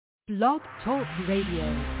Blog Talk Radio.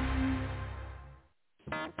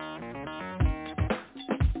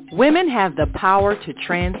 Women have the power to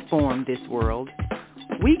transform this world.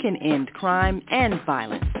 We can end crime and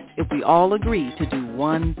violence if we all agree to do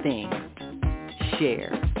one thing: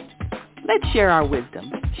 share. Let's share our wisdom,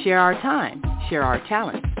 share our time, share our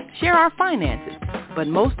talents, share our finances, but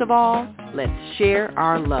most of all, let's share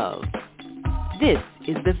our love. This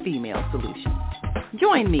is the Female Solution.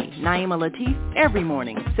 Join me, Naima Latif, every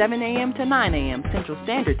morning, 7 a.m. to 9 a.m. Central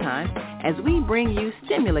Standard Time, as we bring you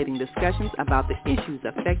stimulating discussions about the issues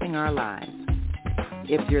affecting our lives.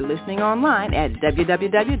 If you're listening online at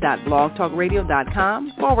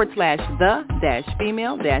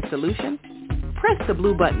www.blogtalkradio.com/the-female-solution, press the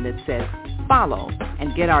blue button that says follow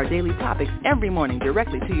and get our daily topics every morning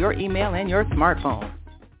directly to your email and your smartphone.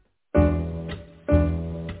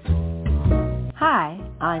 Hi,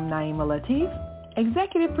 I'm Naima Latif,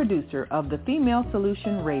 Executive Producer of the Female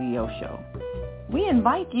Solution Radio Show. We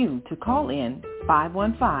invite you to call in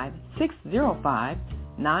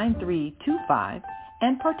 515-605-9325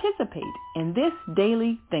 and participate in this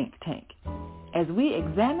daily think tank as we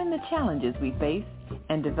examine the challenges we face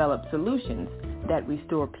and develop solutions that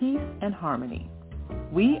restore peace and harmony.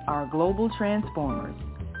 We are global transformers,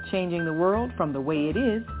 changing the world from the way it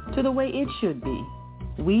is to the way it should be.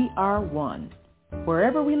 We are one.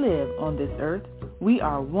 Wherever we live on this earth, we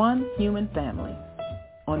are one human family.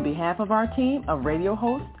 On behalf of our team of radio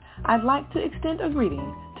hosts, I'd like to extend a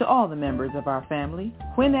greeting to all the members of our family,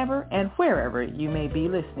 whenever and wherever you may be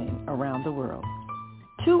listening around the world.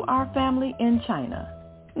 To our family in China,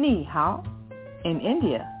 Ni Hao. In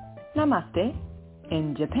India, Namaste.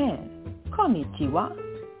 In Japan, Konnichiwa.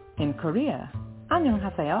 In Korea,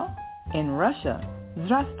 Annyeonghaseyo. In Russia,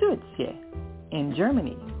 Здравствуйте. In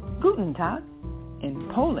Germany, Guten Tag. In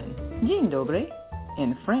Poland, Dzień dobry.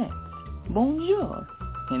 In France, Bonjour.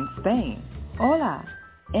 In Spain, Hola.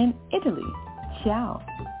 In Italy, Ciao.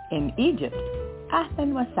 In Egypt,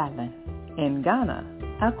 Ahlan wa sahlan. In Ghana,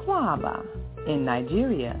 Akwaba. In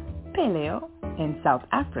Nigeria, Peleo. In South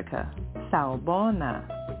Africa, Sawubona.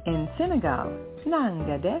 In Senegal,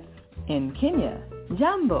 Nangadef. In Kenya,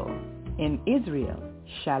 Jambo. In Israel,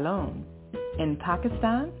 Shalom. In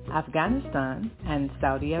Pakistan, Afghanistan, and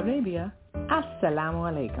Saudi Arabia, Assalamu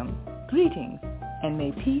alaikum. Greetings, and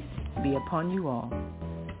may peace be upon you all.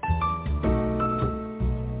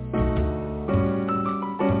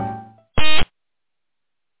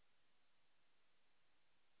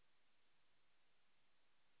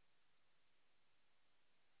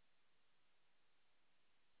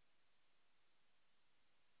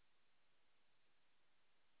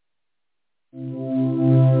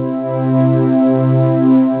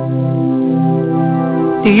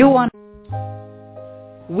 Do you want?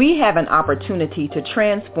 We have an opportunity to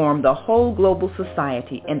transform the whole global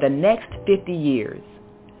society in the next 50 years.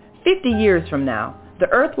 50 years from now, the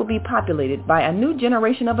earth will be populated by a new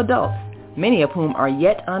generation of adults, many of whom are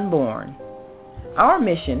yet unborn. Our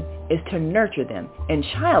mission is to nurture them in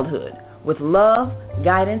childhood with love,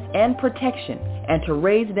 guidance, and protection, and to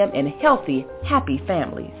raise them in healthy, happy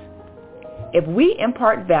families. If we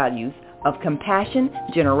impart values of compassion,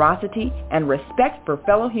 generosity, and respect for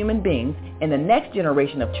fellow human beings in the next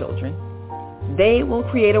generation of children, they will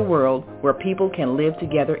create a world where people can live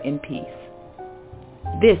together in peace.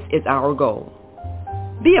 This is our goal.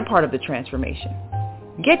 Be a part of the transformation.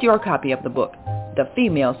 Get your copy of the book, The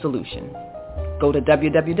Female Solution. Go to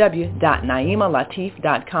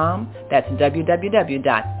www.naimalatif.com. That's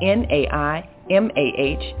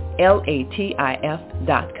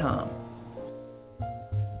www.naimalatif.com.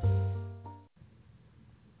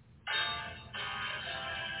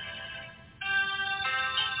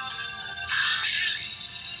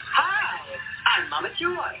 I'm Mama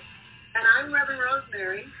Joy. And I'm Reverend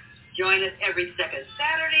Rosemary. Join us every second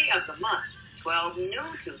Saturday of the month, 12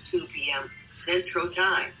 noon to 2 p.m. Central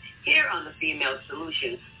Time, here on the Female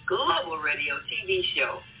Solution Global Radio TV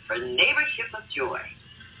show for Neighborship of Joy.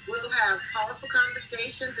 We'll have powerful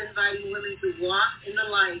conversations inviting women to walk in the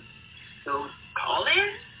light. So call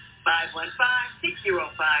in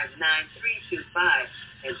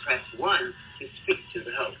 515-605-9325 and press 1 to speak to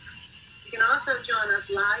the host. You can also join us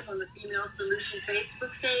live on the Female Solution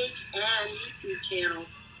Facebook page and YouTube channel.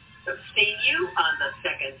 So see you on the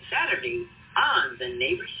second Saturday on the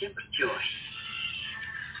Neighborship of Joy.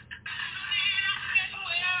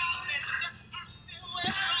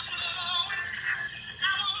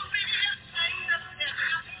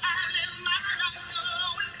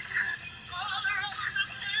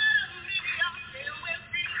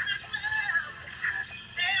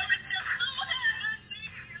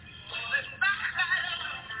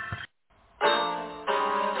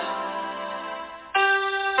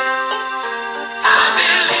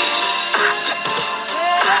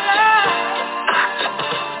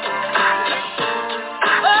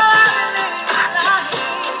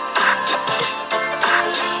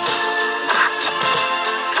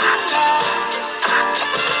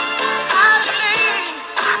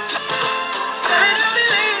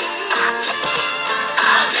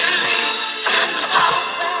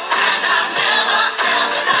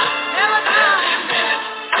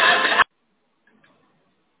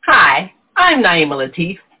 I'm Naima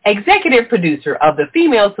Latif, executive producer of the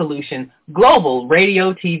Female Solution Global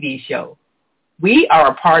Radio TV show. We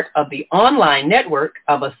are a part of the online network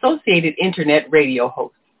of Associated Internet radio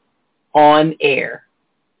hosts, On Air.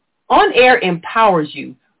 On Air empowers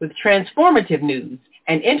you with transformative news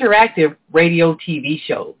and interactive radio TV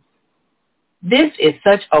shows. This is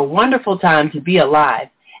such a wonderful time to be alive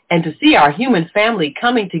and to see our human family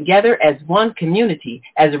coming together as one community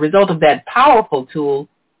as a result of that powerful tool,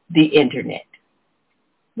 the Internet.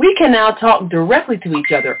 We can now talk directly to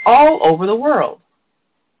each other all over the world.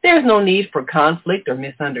 There's no need for conflict or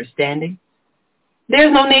misunderstanding.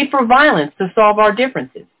 There's no need for violence to solve our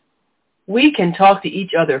differences. We can talk to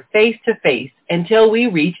each other face to face until we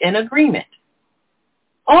reach an agreement.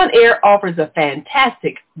 On Air offers a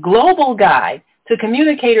fantastic global guide to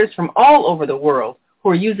communicators from all over the world who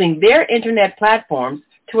are using their Internet platforms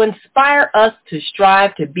to inspire us to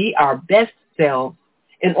strive to be our best selves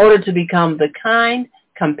in order to become the kind,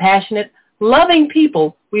 compassionate, loving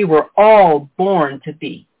people we were all born to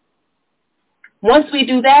be. Once we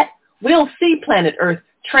do that, we'll see planet Earth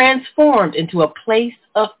transformed into a place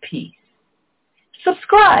of peace.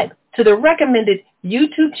 Subscribe to the recommended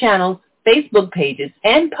YouTube channels, Facebook pages,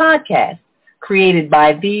 and podcasts created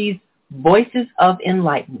by these Voices of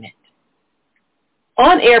Enlightenment.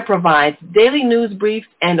 On Air provides daily news briefs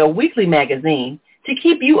and a weekly magazine to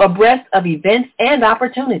keep you abreast of events and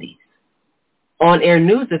opportunities. On Air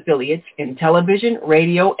news affiliates in television,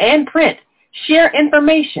 radio, and print share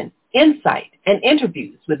information, insight, and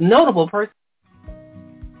interviews with notable persons.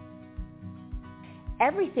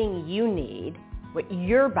 Everything you need, what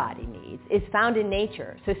your body needs, is found in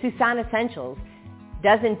nature. So Susan Essentials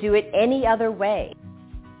doesn't do it any other way.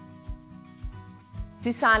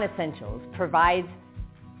 Susan Essentials provides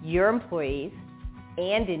your employees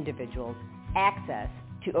and individuals access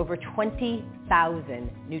to over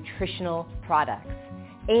 20,000 nutritional products,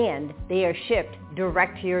 and they are shipped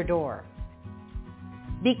direct to your door.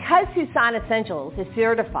 Because Susan Essentials is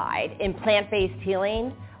certified in plant-based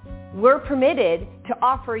healing, we're permitted to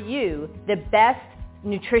offer you the best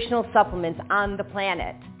nutritional supplements on the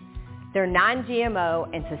planet. They're non-GMO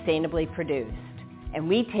and sustainably produced, and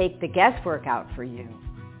we take the guesswork out for you.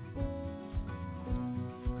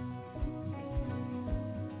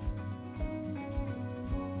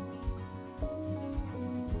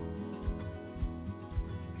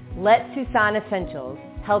 Let Susan Essentials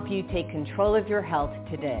help you take control of your health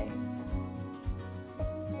today.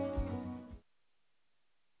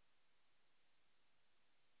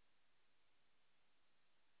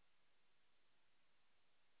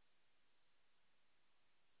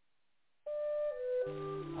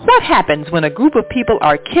 What happens when a group of people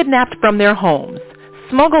are kidnapped from their homes,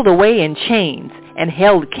 smuggled away in chains, and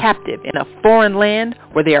held captive in a foreign land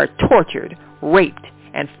where they are tortured, raped,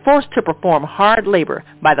 and forced to perform hard labor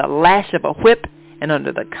by the lash of a whip and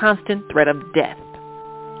under the constant threat of death?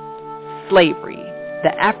 Slavery,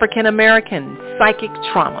 the African-American psychic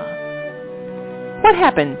trauma. What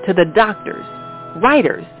happened to the doctors,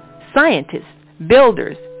 writers, scientists,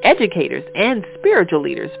 builders, educators, and spiritual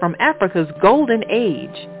leaders from Africa's golden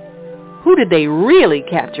age? Who did they really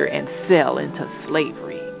capture and sell into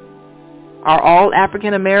slavery? Are all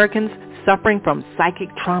African Americans suffering from psychic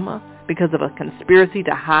trauma because of a conspiracy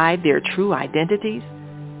to hide their true identities?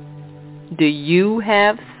 Do you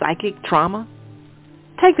have psychic trauma?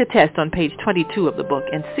 Take the test on page 22 of the book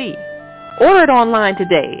and see. Order it online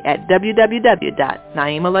today at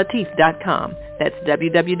www.naimalatif.com. That's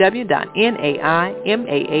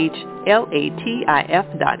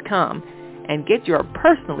www.naimalatif.com, and get your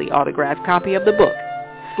personally autographed copy of the book,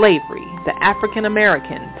 Slavery, the African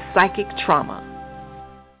American Psychic Trauma.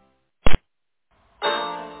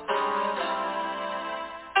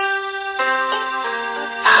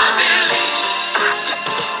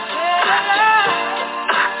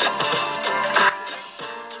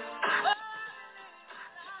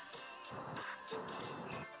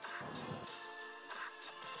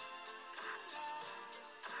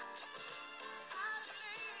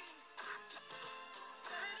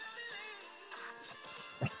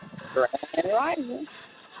 Grand Rising.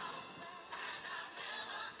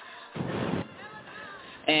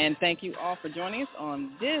 And thank you all for joining us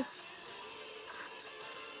on this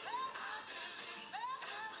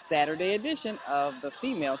Saturday edition of the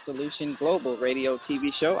Female Solution Global Radio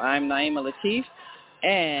TV show. I'm Naima Latif,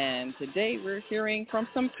 and today we're hearing from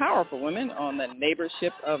some powerful women on the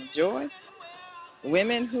Neighborship of Joy,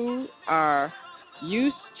 women who are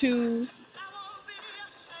used to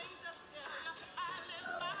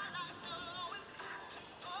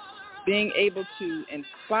being able to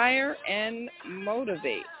inspire and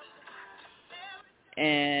motivate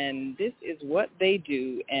and this is what they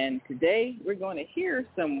do. And today we're going to hear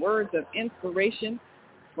some words of inspiration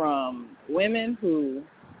from women who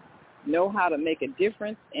know how to make a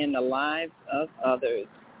difference in the lives of others.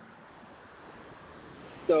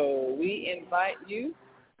 So we invite you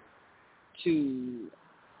to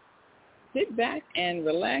sit back and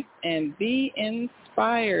relax and be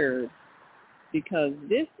inspired, because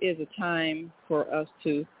this is a time for us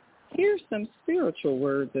to hear some spiritual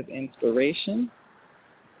words of inspiration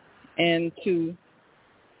and to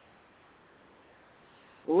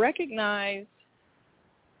recognize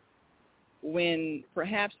when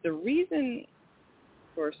perhaps the reason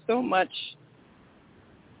for so much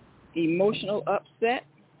emotional upset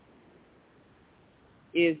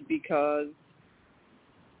is because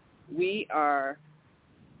we are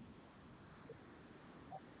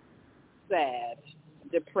sad,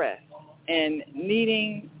 depressed, and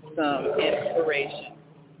needing some inspiration.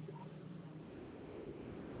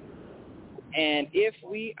 And if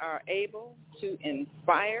we are able to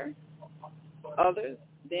inspire others,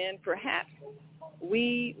 then perhaps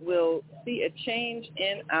we will see a change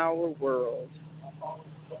in our world.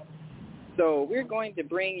 So we're going to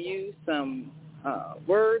bring you some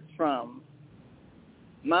words from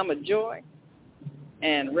Mama Joy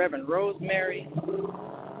and Reverend Rosemary,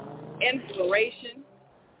 inspiration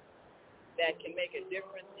that can make a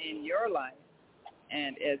difference in your life.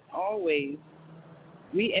 And as always,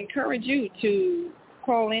 we encourage you to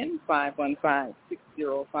call in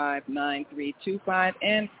 515-605-9325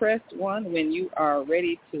 and press 1 when you are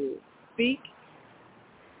ready to speak,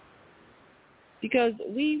 because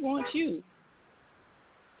we want you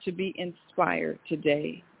to be inspired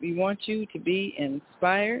today. We want you to be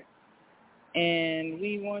inspired, and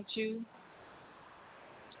we want you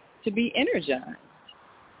to be energized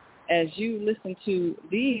as you listen to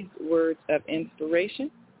these words of inspiration.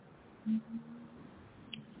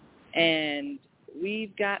 And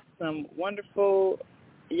we've got some wonderful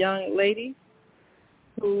young ladies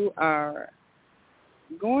who are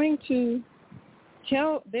going to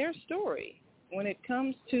tell their story when it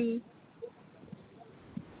comes to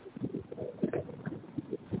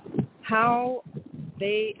how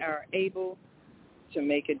they are able to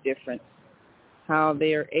make a difference, how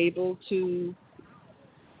they are able to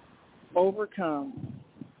overcome.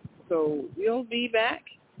 So we'll be back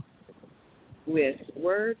with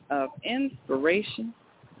words of inspiration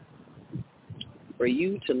for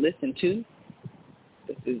you to listen to.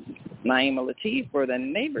 This is Naima Latif for the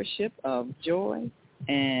Neighborship of Joy,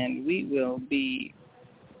 and we will be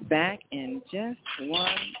back in just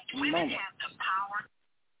one moment.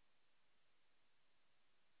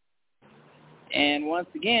 And once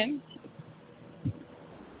again,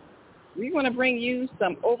 we want to bring you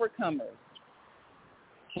some overcomers.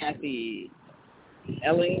 Catherine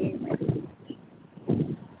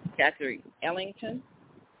Ellington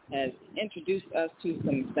has introduced us to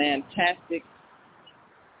some fantastic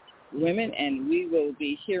women, and we will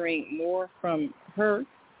be hearing more from her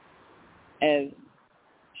as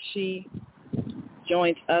she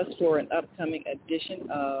joins us for an upcoming edition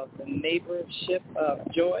of the Neighborship of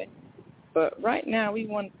Joy. But right now we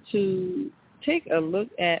want to take a look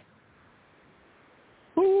at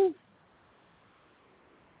who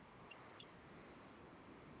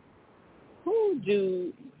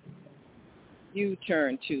do you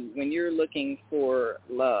turn to when you're looking for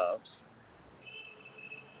love?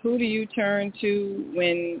 Who do you turn to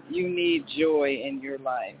when you need joy in your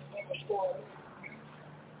life?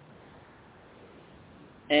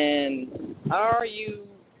 And are you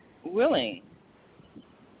willing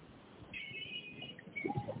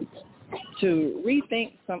to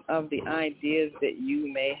rethink some of the ideas that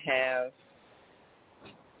you may have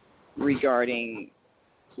regarding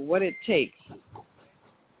what it takes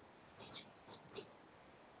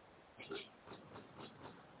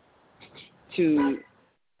to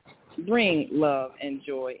bring love and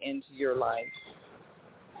joy into your life?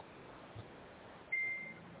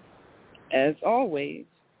 As always,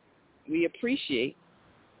 we appreciate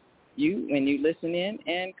you when you listen in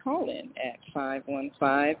and call in at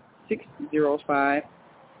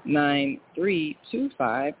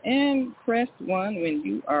 515-605-9325 and press 1 when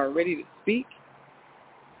you are ready to speak.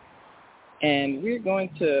 And we're going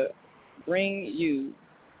to bring you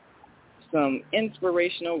some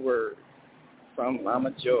inspirational words from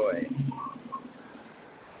Mama Joy.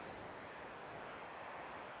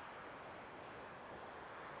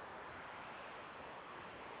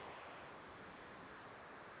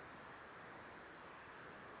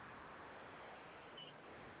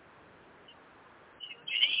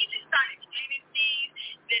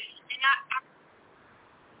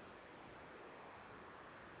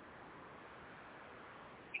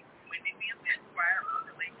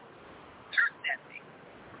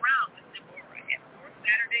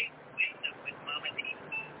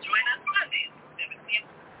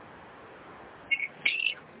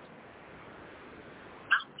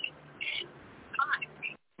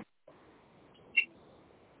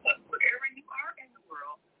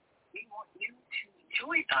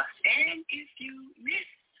 you miss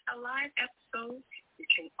a live episode, you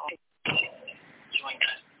can always join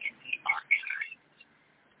us in the archives.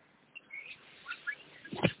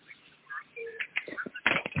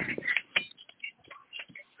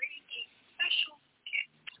 Special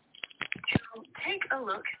to take a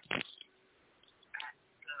look at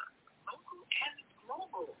the local and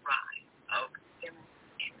global rise of feminine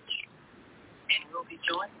energy. And we'll be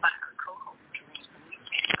joined by our co-host, Rosemary,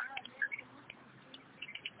 and our American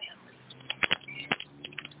family.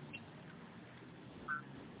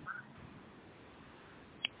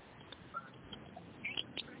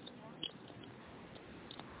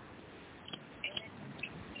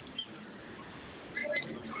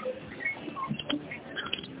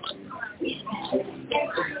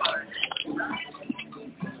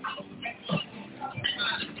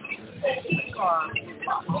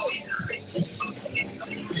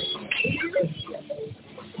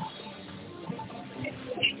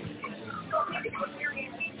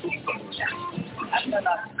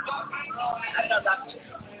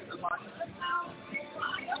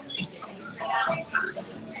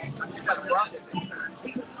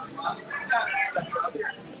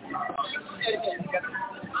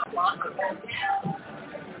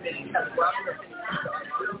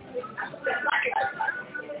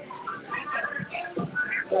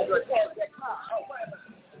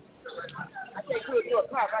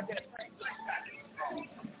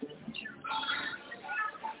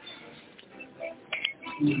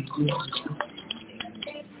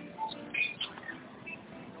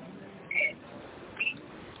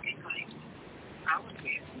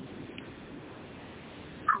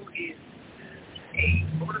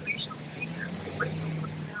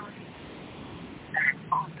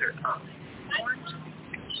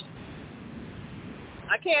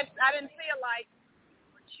 I didn't see a light.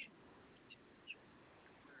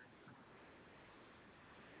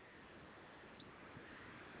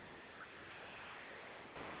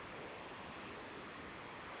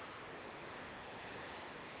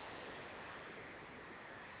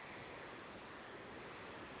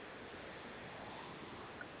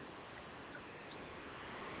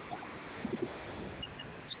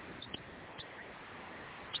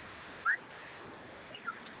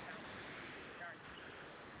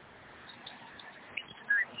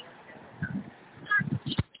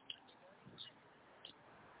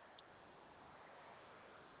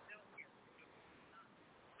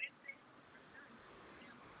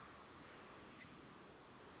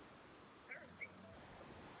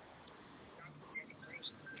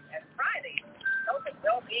 And Friday, Open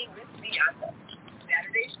Well-Being with Beyonce.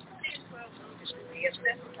 Saturday, 10 12 noon, it should be a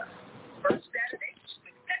Central Time. First Saturday,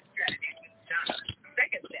 Success Strategies with Donna.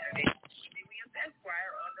 Second Saturday, Dewey and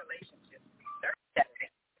Esquire on relationships. Third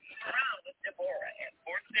Saturday, Around with Deborah. And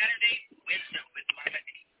fourth Saturday, Wisdom with Mama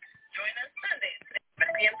D. Join us Sundays,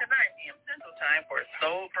 7 p.m. to 9 p.m. Central Time for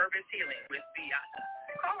Soul Purpose Healing with Beyonce.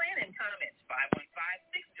 Call in and comment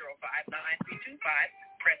 515-605-9325.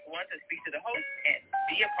 Press 1 to speak to the host and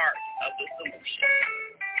be a part of the solution.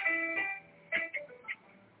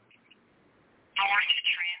 Born to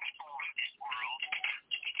transform this world,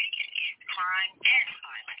 taking crime and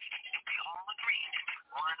violence, we all agree to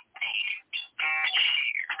one thing: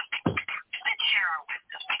 share. Let's share our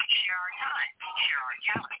wisdom, share our time, share our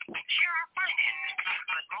talent, share our finances,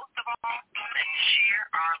 but most of all, let's share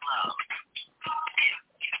our love. This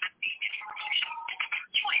is the Female Solution.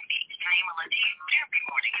 Join me, Neighbor every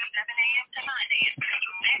morning at 7 a.m. to 9 a.m.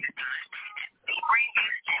 Central Standard Time. We bring you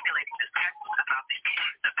stimulating discussions about the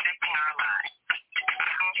issues affecting our lives.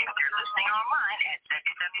 If you're listening online at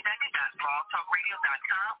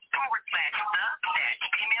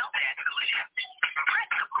www.blogtalkradio.com/the-female-solution, press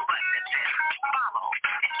the blue button that says follow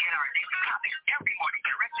and get our daily topics every morning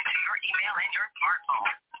directly to your email and your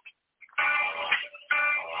smartphone.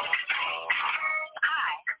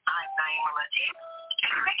 Hi, I'm Naima Latif,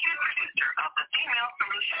 executive producer of the Female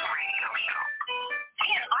Solution Radio Show. We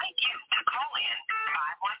invite you to call in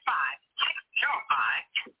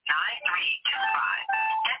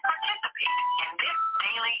 515-605-9325 and participate in this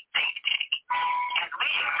daily think tank as we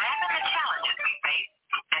examine the challenges we face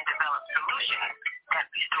and develop solutions that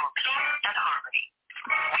restore peace and harmony.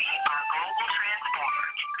 We are global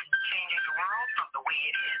transformers, changing the world from the way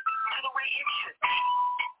it is to the way it should be.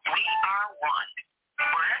 We are one.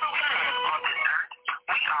 Wherever we live on this earth,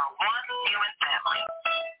 we are one human family.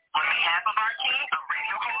 On behalf of our team of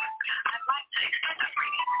radio hosts, I'd like to extend a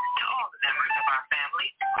greeting to all the members of our family,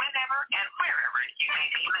 whenever and wherever you may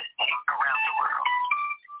be listening around the world.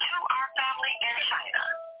 To our family in China,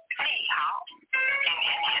 Ni Hao. In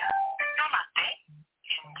India, Namaste.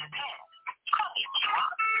 In Japan, Konnichiwa.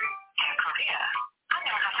 In Korea,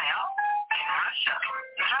 Annyeonghaseyo. In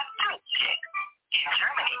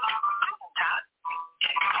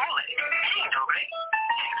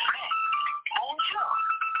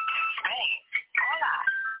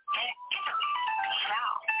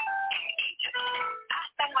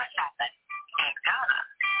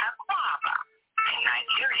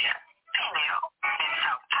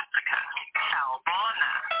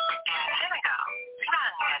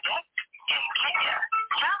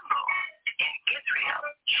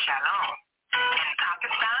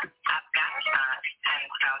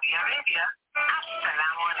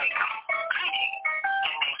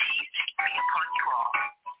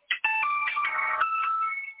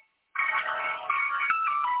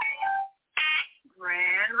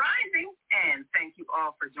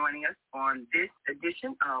for joining us on this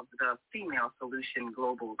edition of the Female Solution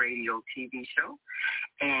Global Radio TV show.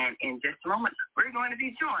 And in just a moment, we're going to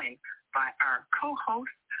be joined by our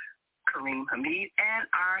co-host, Kareem Hamid, and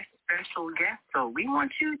our special guest. So we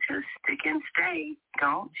want you to stick and stay.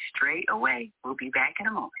 Don't stray away. We'll be back in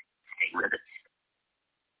a moment. Stay with us.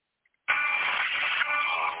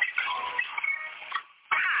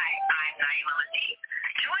 Hi, I'm Neiighboship.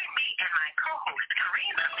 Join me and my co-host,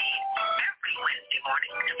 Kareem Hamid, every Wednesday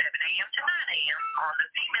morning, 7 a.m. to 9 a.m. on the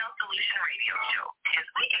Female Solution Radio Show as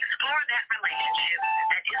we explore that relationship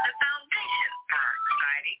that is the foundation for our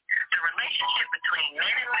society, the relationship between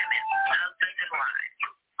men and women, husbands and wives.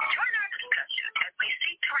 Join our discussion as we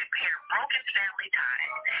seek to repair broken family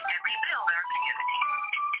ties and rebuild our community.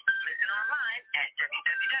 Listen online at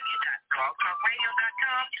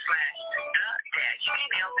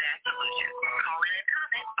www.blogtalkradio.com/the-female-solution. Call in and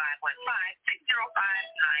comment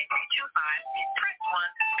 515-605-9225. Press 1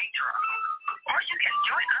 to speak to our host. Or you can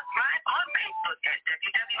join us live on Facebook at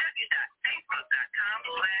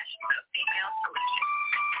www.facebook.com/the-female-solution.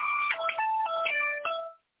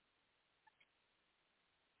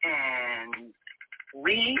 And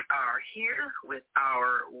we are here with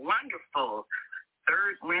our wonderful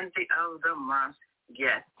third Wednesday of the month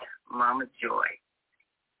guest, Mama Joy.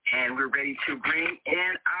 And we're ready to bring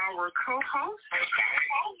in our co-host.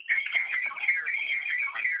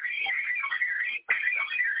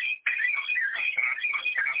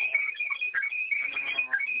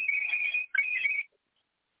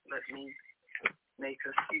 Let me make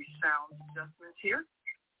a few sound adjustments here.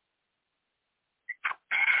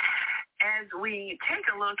 As we take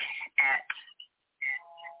a look at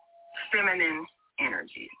feminine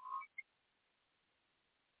energy,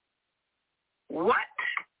 what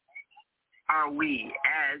are we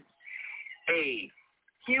as a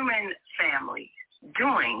human family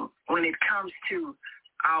doing when it comes to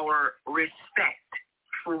our respect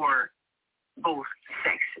for both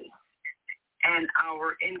sexes and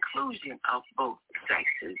our inclusion of both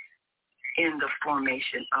sexes in the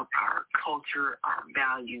formation of our culture, our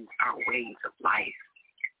values, our ways of life?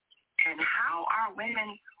 And how are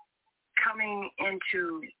women coming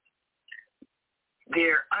into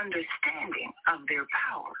their understanding of their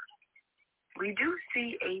power? We do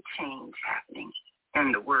see a change happening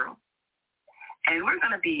in the world. And we're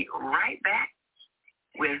going to be right back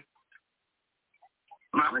with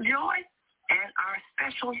Mama Joy and our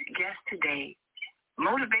special guest today,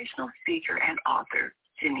 motivational speaker and author,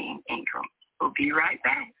 Janine Ingram. We'll be right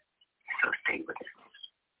back, so stay with us.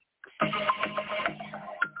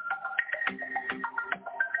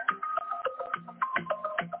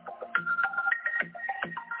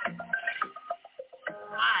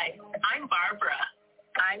 Hi, I'm Barbara.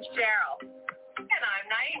 I'm Cheryl. And I'm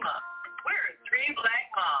Naima. We're three black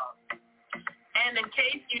moms. And in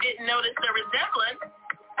case you didn't notice the resemblance,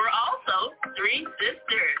 we're also three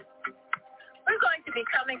sisters. We're going to be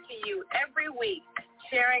coming to you every week,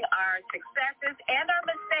 sharing our successes and our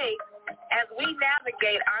mistakes as we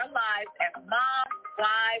navigate our lives as moms,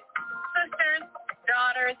 wives, sisters,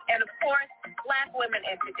 daughters, and of course, black women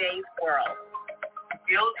in today's world.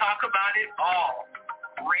 We'll talk about it all: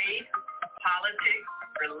 race, politics,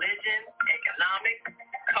 religion, economics,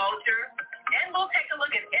 culture, and we'll take a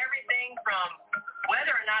look at everything from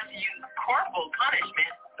whether or not to use corporal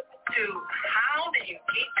punishment to how do you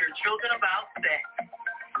teach your children about sex.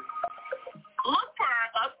 Look for our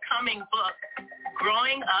upcoming book,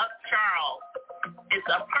 Growing Up Charles. It's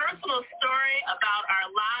a personal story about our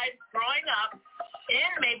lives growing up in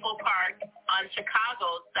Maple Park on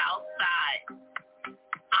Chicago's South Side.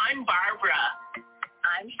 I'm Barbara.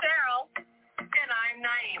 I'm Cheryl. And I'm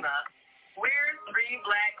Naima. We're three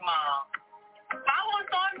black moms. Follow us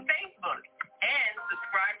on Facebook and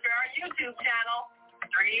subscribe to our YouTube channel,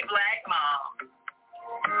 Three Black Moms.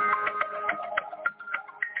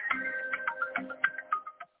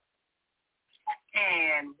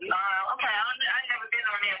 And okay, I've never been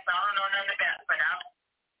on there, so I don't know nothing about it for now.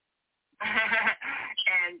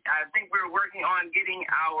 And I think we're working on getting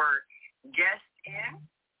our guest in.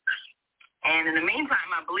 And in the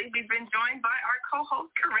meantime, I believe we've been joined by our co-host,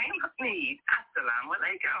 Kareem Hamid. Assalamu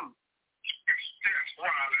alaikum. Yes, wa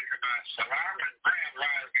alaikum assalam, and grand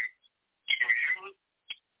rising to you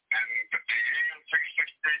and the AM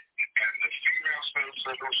 360 and the Female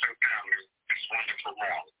Solution family this wonderful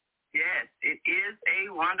morning. Yes, it is a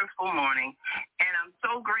wonderful morning, and I'm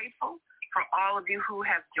so grateful for all of you who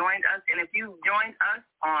have joined us. And if you've joined us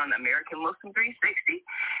on American Muslim 360,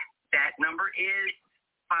 that number is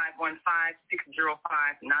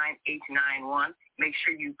 515-605-9891. Make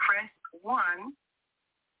sure you press 1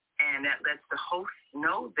 and that lets the host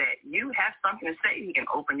know that you have something to say. You can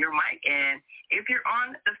open your mic, and if you're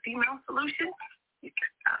on the Female Solution,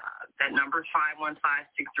 that number is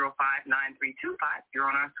 515-605-9325. If you're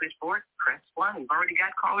on our switchboard, press 1. We've already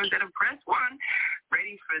got callers that have pressed 1,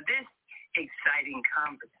 ready for this exciting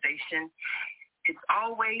conversation. It's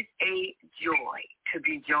always a joy to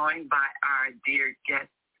be joined by our dear guest,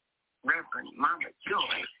 Reverend Mama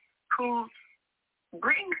Joy, who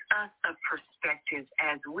brings us a perspective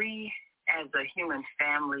as we, as a human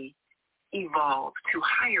family, evolve to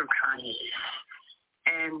higher consciousness.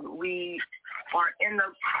 And we are in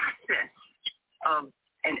the process of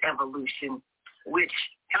an evolution which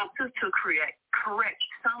helps us to correct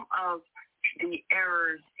some of the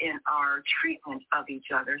errors in our treatment of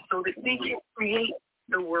each other so that we can create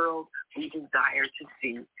the world we desire to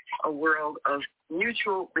see, a world of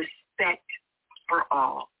mutual respect for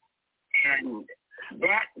all. And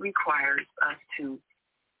that requires us to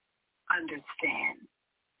understand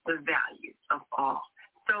the value of all.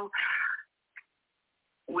 So,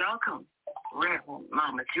 welcome, Reverend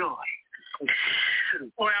Mama Joy.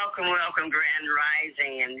 Welcome, Grand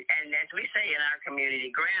Rising, and as we say in our community,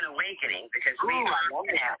 Grand Awakening, because it's not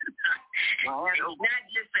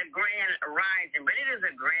just a Grand Rising, but it is a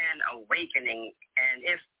Grand Awakening. And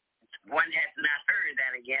if one has not heard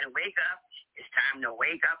that again, wake up. It's time to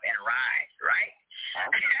wake up and rise, right? I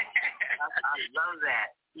love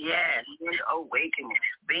that. Yes. Being awakening,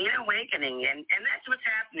 and that's what's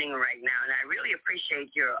happening right now, and I really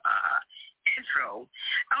appreciate your intro.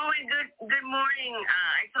 Oh, and good morning.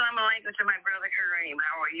 Assalamu alaikum to my brother Kareem.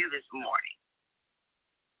 How are you this morning?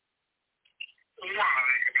 Well,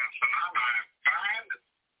 I'm fine,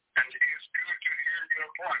 and it's good to hear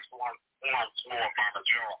your voice once more, Mama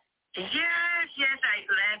Joy. Yes. I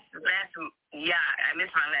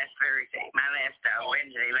missed my last Thursday, my last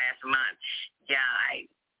Wednesday last month. Yeah, I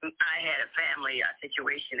had a family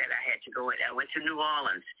situation that I had to go in. I went to New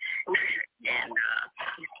Orleans, and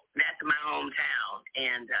that's my hometown.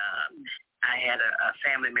 And I had a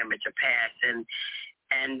family member to pass, and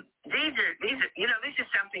these are this is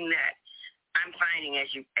something that I'm finding as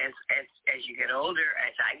you get older,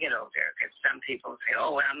 as I get older, because some people say,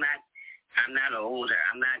 oh, well, I'm not older,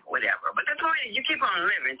 I'm not whatever. But the point is, you keep on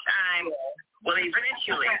living. Time will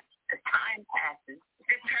eventually. The time passes.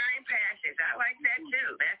 I like that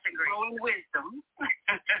too. That's a great growing wisdom.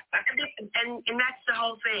 and that's the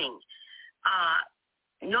whole thing.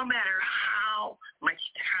 No matter how much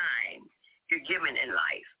time you're given in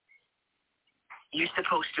life, you're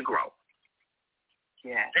supposed to grow.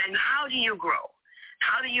 Yeah. And how do you grow?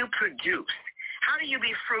 How do you produce? How do you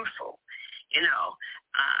be fruitful? You know,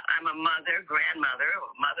 I'm a grandmother,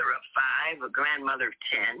 a mother of 5, a grandmother of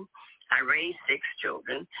 10. I raised 6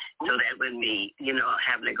 children, so that would be,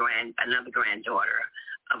 having another granddaughter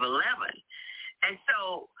of 11. And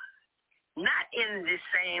so, not in the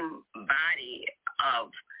same body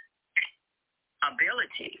of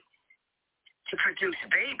ability to produce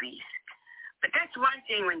babies, but that's one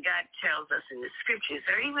thing when God tells us in the scriptures,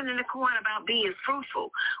 or even in the Quran about being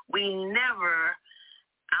fruitful, we never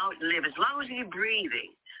outlive. As long as you're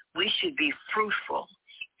breathing, we should be fruitful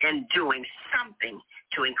in doing something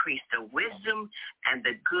to increase the wisdom and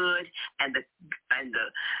the good and the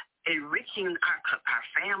enriching our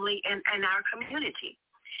family and our community.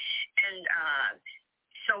 And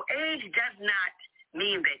so age does not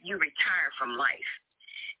mean that you retire from life.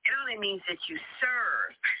 It only means that you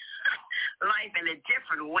serve life in a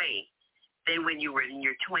different way than when you were in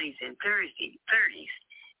your 20s and 30s,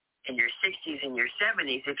 in your 60s and your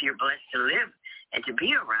 70s, if you're blessed to live and to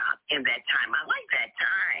be around in that time. I like that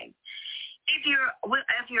time. If you're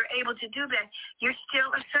able to do that, you're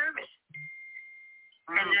still a service.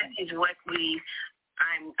 And that is what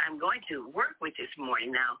I'm going to work with this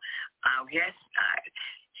morning. Now, yes,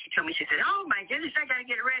 she told me, she said, oh, my goodness, I got to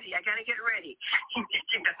get ready. When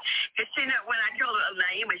I told her,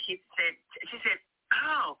 Naima, she said,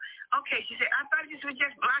 oh, okay. She said, I thought this was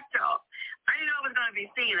just Black Talk. I didn't know it was going to be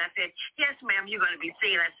seen. I said, yes, ma'am, you're going to be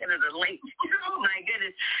seen. I sent her the link. She said, oh, my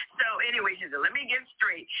goodness. So anyway, she said, let me get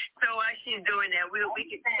straight. So while she's doing that, we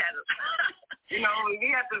can chat. We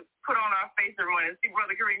have to put on our face everyone and see,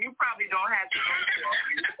 Brother Kareem, you probably don't have to go to all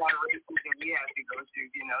these moderations that we have to go to, We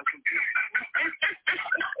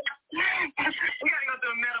got to go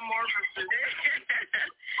through a metamorphosis.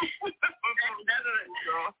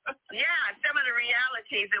 Yeah, some of the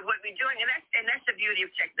realities of what we're doing, and that's the beauty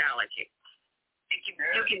of technology.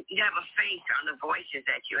 You have a face on the voices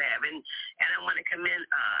that you have, and I want to commend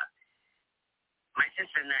my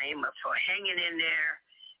sister Naima for hanging in there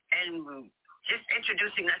and just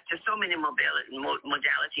introducing us to so many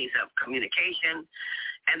modalities of communication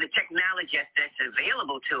and the technology that's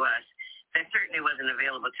available to us, that certainly wasn't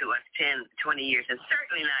available to us 10, 20 years, and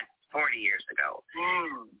certainly not 40 years ago.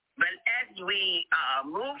 But as we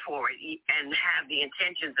move forward and have the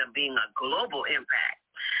intentions of being a global impact,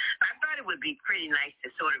 I thought it would be pretty nice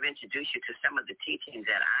to sort of introduce you to some of the teachings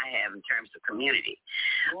that I have in terms of community.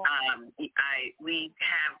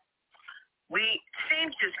 We seem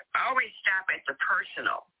to always stop at the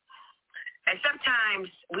personal. And sometimes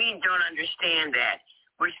we don't understand that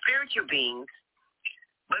we're spiritual beings,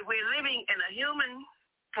 but we're living in a human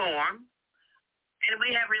form, and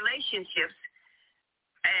we have relationships,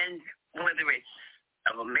 and whether it's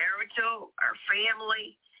of a marital or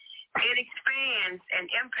family, it expands and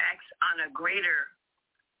impacts on a greater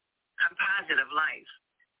composite of life,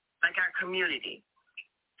 like our community.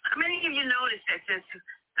 How many of you noticed that since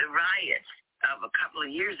the riots of a couple of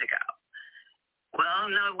years ago, well,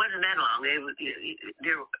 no, it wasn't that long,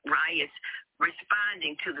 there were riots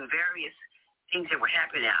responding to the various things that were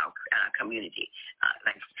happening in our community,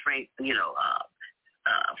 like Floyd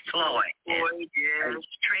and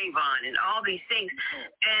Trayvon and all these things.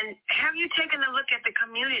 And have you taken a look at the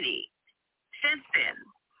community since then?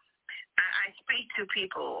 I speak to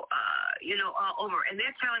people, all over, and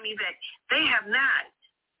they're telling me that they have not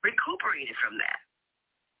recuperated from that.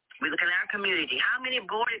 We look at our community. How many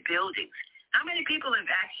boarded buildings? How many people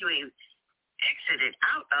have actually exited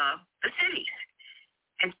out of the cities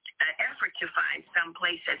in an effort to find some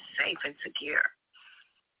place that's safe and secure?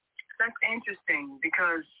 That's interesting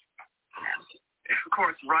because, of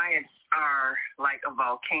course, riots are like a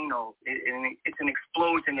volcano. It's an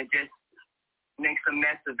explosion that just makes a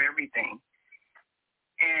mess of everything.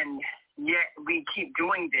 And yet we keep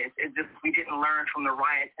doing this as if we didn't learn from the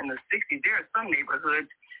riots in the 60s. There are some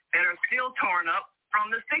neighborhoods that are still torn up from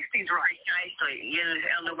the 60s, right? Precisely.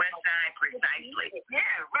 On the west side, precisely.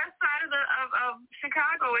 Yeah, west side of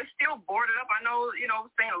Chicago is still boarded up. I know,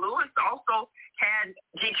 St. Louis also had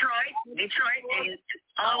Detroit, and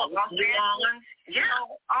Los Angeles. Yeah.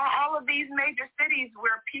 All of these major cities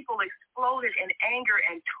where people exploded in anger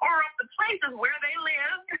and tore up the places where they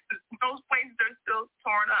lived. Those places are still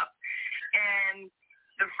torn up. And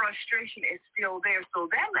the frustration is still there. So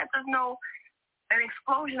that lets us know an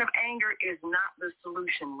explosion of anger is not the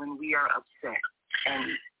solution when we are upset.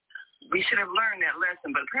 And we should have learned that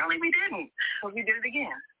lesson, but apparently we didn't, because we did it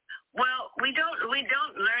again. Well, we don't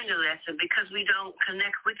learn the lesson because we don't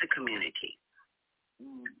connect with the community.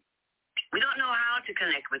 We don't know how to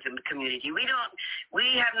connect with the community. We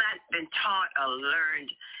have not been taught or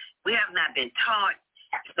learned. We have not been taught,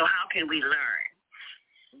 so how can we learn?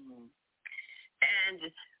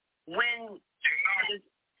 And when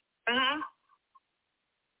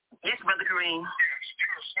Yes, Brother Kareem. Yes,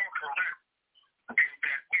 you're so correct in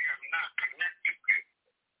that we have not connected with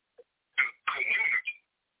the community.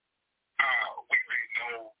 We may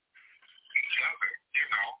know each other,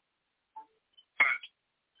 but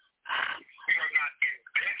we are not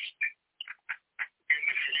invested in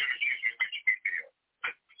the communities in which we live.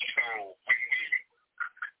 So when we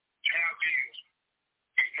have these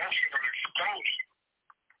emotional explosions,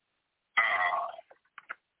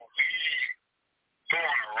 we go on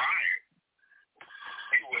a riot.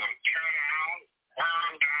 We will tear down,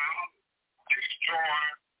 burn down, destroy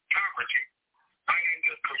property right in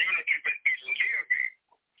the community that we live in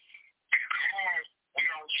because we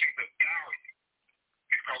don't see the value,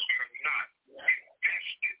 because we are not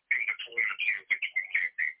invested in the community in which we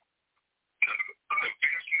live in. The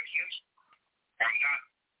businesses are not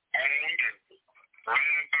owned and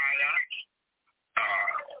ran by us.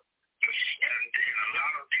 And in a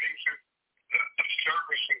lot of cases, the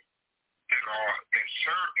services that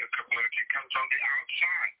serve the community come from the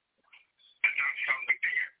outside and not from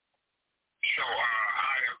within. So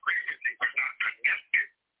I agree with you. We're not connected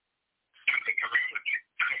to the community.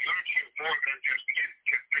 The community is more than just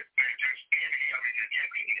any other than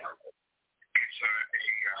any other. It's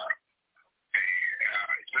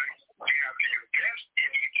we have to invest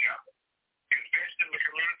in each other. Invest in the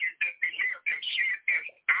communities that we live and see it as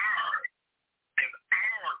our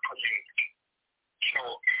community. So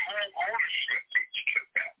home ownership leads to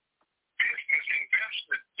that. Business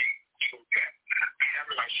investment leads to that.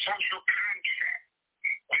 Having a social contract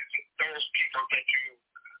with those people that you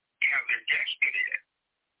have invested in.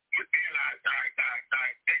 But then I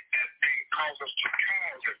think that thing causes us to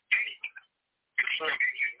pause and think before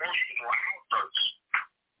these emotional outbursts.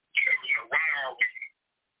 Why are we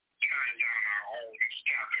tearing down our own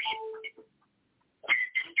establishment? We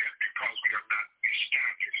do that because we are not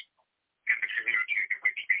established in the community in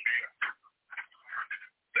which we live.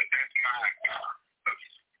 But that's my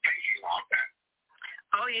thinking on that.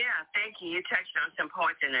 Oh, yeah, thank you. You touched on some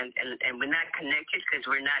points, and we're not connected because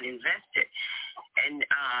we're not invested. And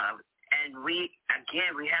we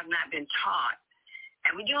have not been taught,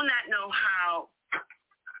 and we do not know how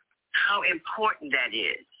important that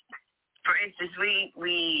is. For instance,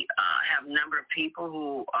 we have a number of people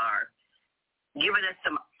who are giving us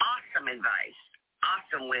some awesome advice,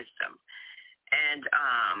 awesome wisdom, and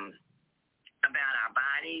about our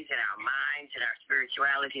bodies and our minds and our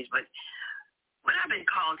spiritualities. But what I've been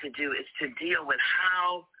called to do is to deal with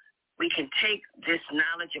how we can take this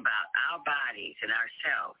knowledge about our bodies and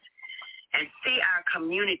ourselves and see our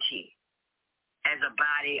community as a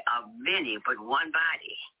body of many, but one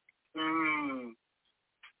body.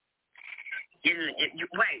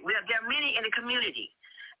 There are many in the community.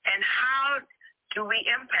 And how do we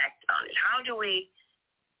impact on it? How do we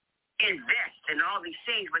invest in all these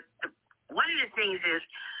things? But one of the things is,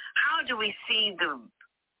 how do we see the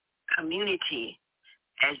community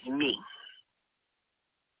as me?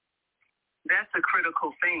 That's a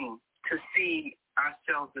critical thing, to see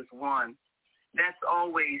ourselves as one. That's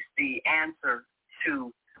always the answer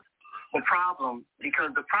to the problem,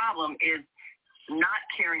 because the problem is not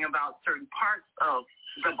caring about certain parts of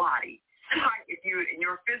the body. Like if you're in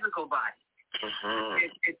your physical body,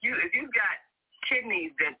 if you've got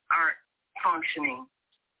kidneys that aren't functioning,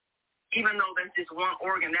 even though that's just one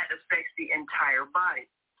organ, that affects the entire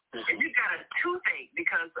body. If you've got a toothache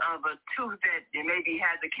because of a tooth that maybe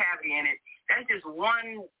has a cavity in it, that's just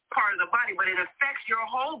one part of the body, but it affects your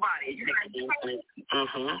whole body.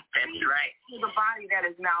 That's right. The body that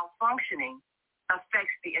is malfunctioning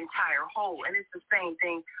affects the entire whole, and it's the same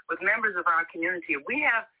thing with members of our community. If we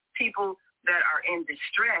have people that are in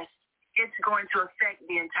distress, it's going to affect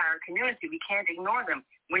the entire community. We can't ignore them.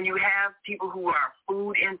 When you have people who are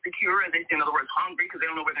food insecure, and in other words, hungry because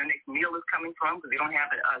they don't know where their next meal is coming from because they don't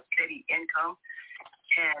have a steady income,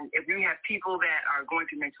 and if you have people that are going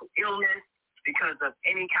through mental illness because of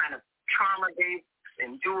any kind of trauma they've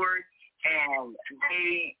endured, and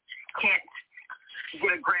they can't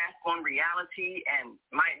get a grasp on reality and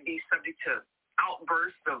might be subject to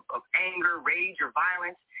outbursts of anger, rage, or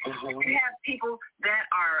violence. You have people that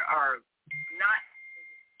are not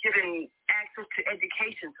given access to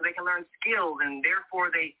education so they can learn skills, and therefore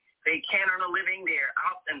they can't earn a living. They're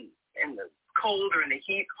out in the cold or in the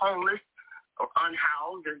heat, homeless or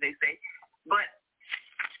unhoused, as they say. But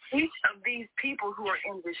each of these people who are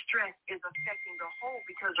in distress is affecting the whole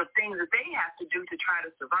because of things that they have to do to try to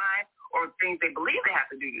survive, or things they believe they have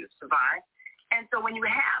to do to survive. And so when you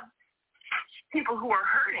have people who are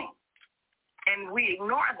hurting and we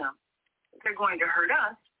ignore them, they're going to hurt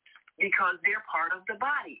us because they're part of the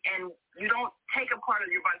body. And you don't take a part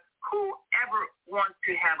of your body. Whoever wants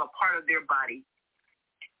to have a part of their body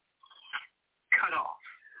cut off?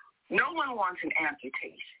 No one wants an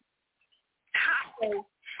amputation. So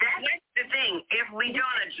that's the thing. If we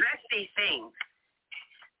don't address these things,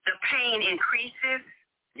 the pain increases.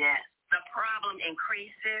 Yes. The problem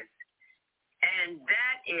increases. And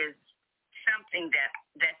that is something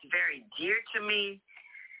that's very dear to me.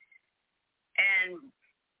 And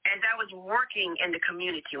as I was working in the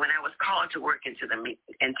community, when I was called to work into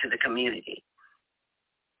the community,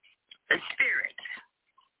 the spirit.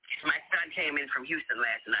 My son came in from Houston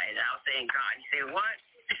last night, and I was saying, God, he said, what?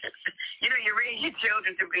 You raise your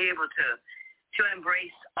children to be able to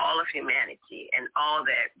embrace all of humanity and all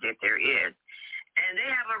that there is. And they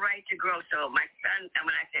have a right to grow. So my son, and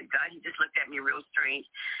when I said God, he just looked at me real strange.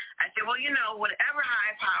 I said, well, whatever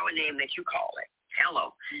high power name that you call it,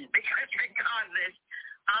 hello, because regardless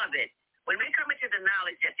of it, when we come into the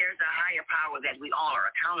knowledge that there's a higher power that we all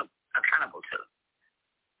are accountable to,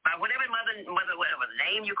 by whatever whatever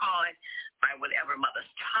name you call it, by whatever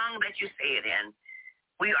mother's tongue that you say it in,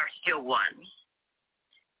 we are still one.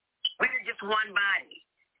 We are just one body,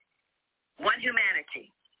 one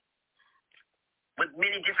humanity, with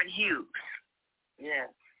many different hues. Yes.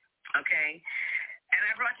 Okay? And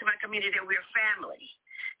I brought to my community that we're family.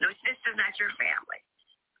 No, this is not your family.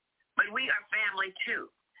 But we are family too.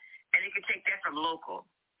 And you can take that from local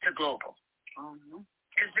to global.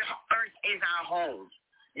 Because the earth is our home.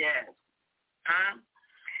 Yes.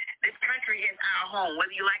 This country is our home.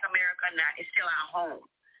 Whether you like America or not, it's still our home.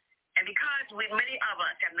 And because many of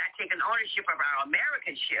us have not taken ownership of our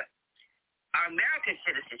American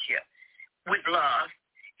citizenship with love,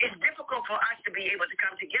 it's difficult for us to be able to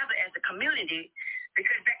come together as a community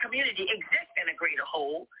because that community exists in a greater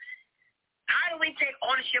whole. How do we take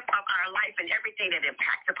ownership of our life and everything that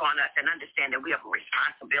impacts upon us and understand that we have a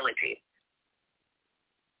responsibility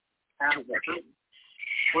to work in?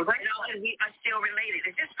 Well, and we are still related.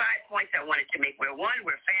 There's just 5 points I wanted to make. We're one,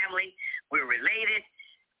 we're family, we're related,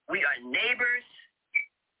 We are neighbors,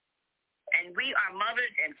 and we are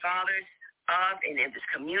mothers and fathers of and in this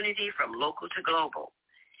community from local to global.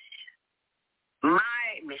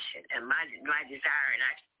 My mission and my desire, and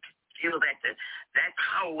I feel that that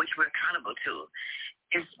power which we're accountable to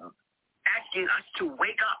is asking us to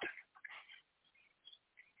wake up.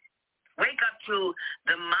 Wake up to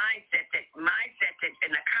the mindset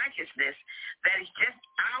and the consciousness that is just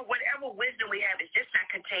whatever wisdom we have is just not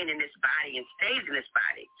contained in this body and stays in this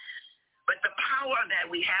body. But the power that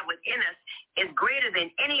we have within us is greater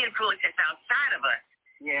than any influence that's outside of us.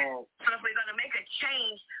 Yes. So if we're going to make a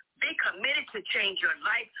change, be committed to change your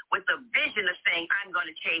life with the vision of saying, I'm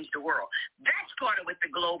going to change the world. That's part of what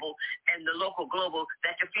the global and the local global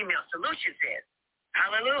that the Female Solutions is.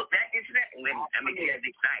 Hallelujah. That is that. I'm getting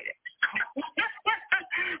excited.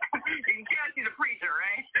 You can't see the preacher,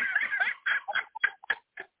 right?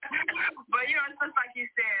 But, it's just like you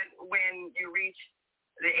said, when you reach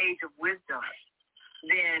the age of wisdom,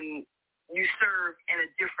 then you serve in a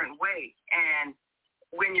different way. And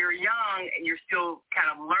when you're young and you're still kind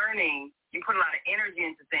of learning, you put a lot of energy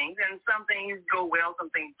into things, and some things go well, some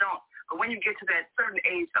things don't. But when you get to that certain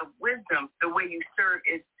age of wisdom, the way you serve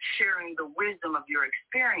is sharing the wisdom of your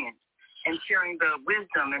experience and sharing the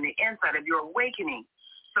wisdom and the insight of your awakening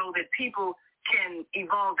so that people can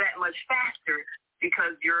evolve that much faster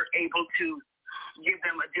because you're able to give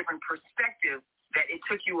them a different perspective that it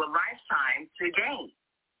took you a lifetime to gain.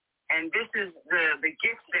 And this is the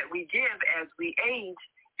gifts that we give as we age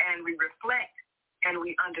and we reflect and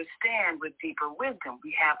we understand with deeper wisdom.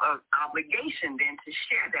 We have an obligation then to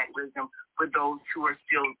share that wisdom with those who are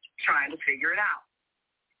still trying to figure it out.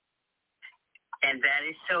 And that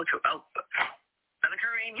is so true. Oh, Brother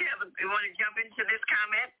Kareem, you want to jump into this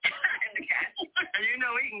comment? You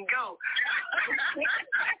know he can go.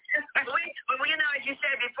 But as you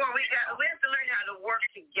said before, we have to learn how to work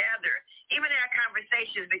together, even in our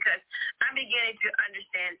conversations, because I'm beginning to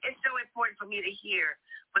understand it's so important for me to hear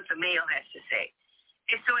what the male has to say.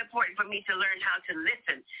 It's so important for me to learn how to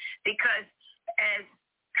listen, because as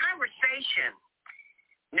conversation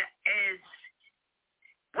is,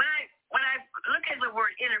 when I look at the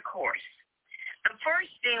word intercourse, the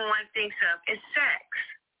first thing one thinks of is sex.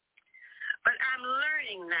 But I'm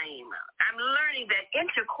learning, Naima, that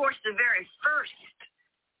intercourse, the very first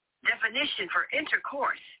definition for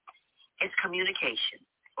intercourse is communication.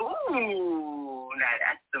 Ooh, now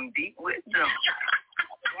that's some deep wisdom.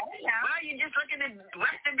 Well, you're just looking at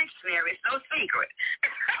Western Dictionary. It's no secret.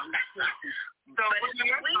 So but if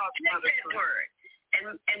we take that word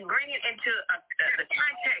and bring it into the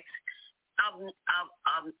context of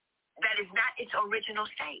that is not its original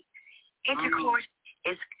state. Intercourse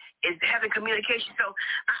is having communication. So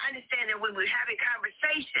I understand that when we're having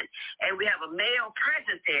conversation and we have a male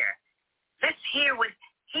present there, let's hear what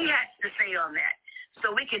he has to say on that so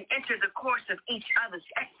we can enter the course of each other's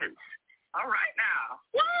essence. All right now.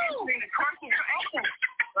 Woo! The course of your essence.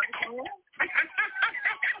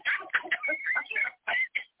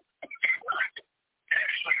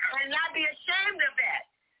 And not be ashamed of that.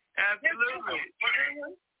 Absolutely.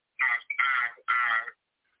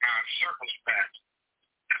 Circumspect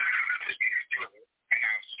in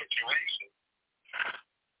our situation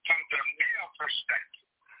from the male perspective,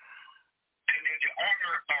 and in the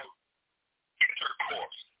honor of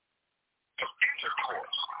intercourse. So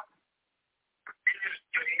intercourse is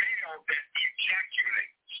the male that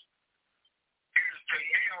ejaculates. It is the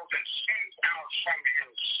male that sends out from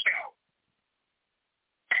himself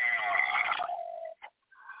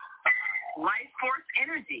life force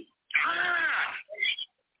energy.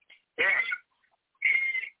 Yes.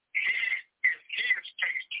 He is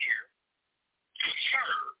placed here to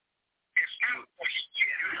serve. It's not what he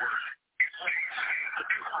did work. It's what he said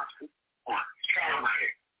to do.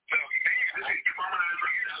 So the man is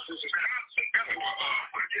responsibility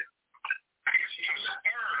with it. Is to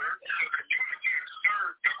serve the community,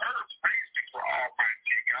 serve the earth, basically, for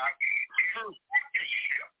Almighty God. Is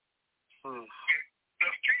leadership. The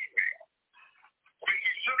female. When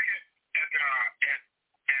you look at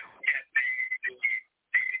the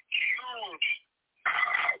huge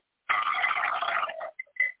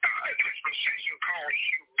dispensation called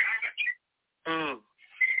humanity, the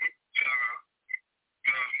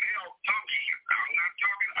male function. I'm not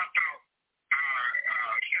talking about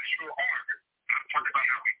sexual organ. I'm talking about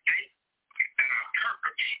how we think and our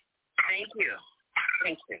purpose. Thank you. On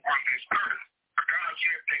this earth, God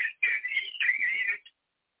said that He created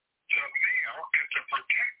the male as a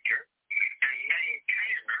protector and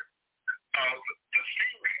maintainer of the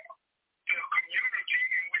female. The community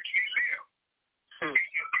in which we live is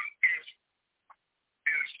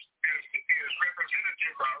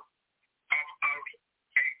representative of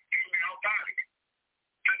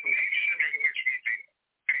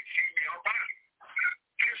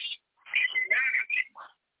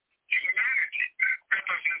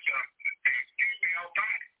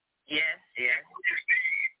Yes, yes. Is the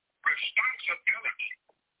responsibility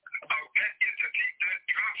of that entity, that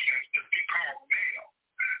process that we call male,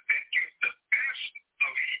 that gives the best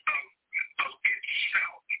of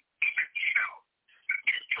itself,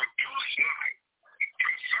 to produce life,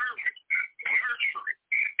 preserve it, nurture it,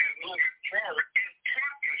 and move it forward in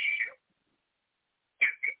partnership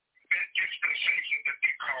with that dispensation that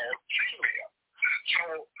we call female.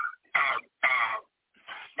 So,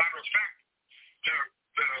 matter of fact, the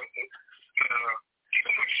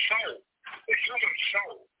human soul, it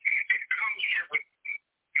comes here with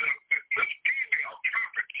the female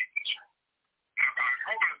properties. I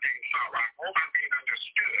hope I'm being followed. I hope I'm being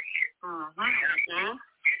understood here. Mm-hmm. It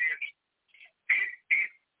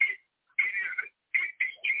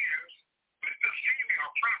begins with the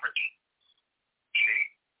female property. See?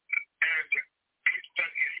 And it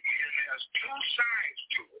has two sides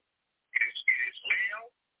to it. It is male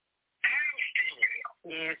and female.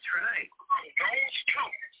 That's right. From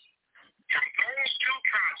those two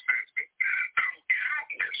processes,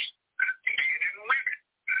 countless men and women,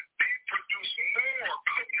 they produce more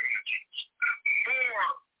communities, more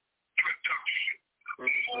production,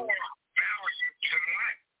 more value to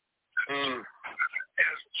life. And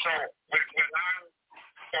so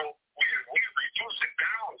we reduce it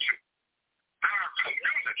down to our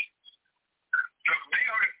communities. The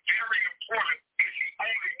male is very important if he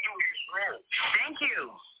only knew his role. Thank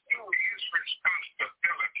you. Knew his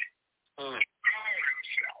responsibility. To call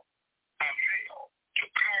himself a male, to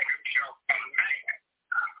call himself a man.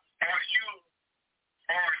 Are you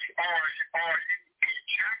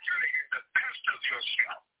ejaculating the best of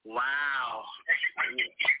yourself? Wow. When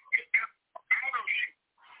you get out of you,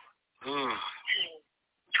 you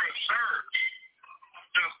preserve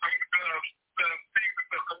the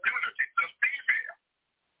community, the female.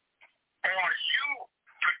 Are you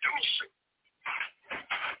producing?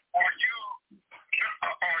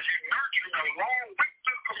 Are you nurturing along with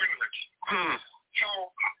the community? So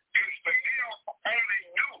if the male only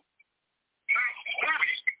knew not who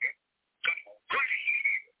he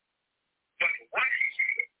is, but what he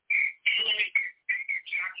is, he is the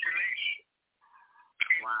ejaculation.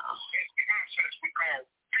 Wow. This process we call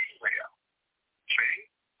female. See?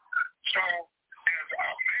 So as a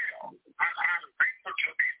male, I'm grateful to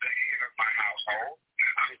be the head of my household.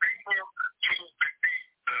 I'm grateful to be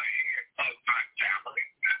the head of my family.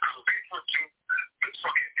 I'm grateful to, so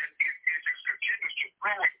it just continues to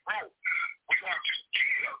grow and grow. We are to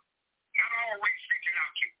give, not always reaching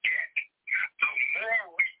out to get. The more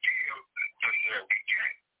we give, the more we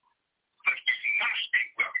get. But we must be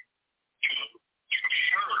willing to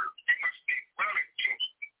serve. We must be willing to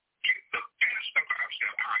get the best of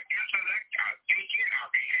ourselves, our intellect, our thinking, our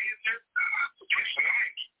behavior, this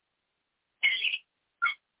life. It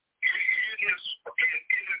is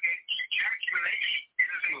an ejaculation. It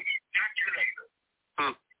is an ejaculator.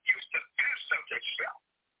 Use the best of itself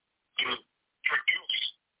to produce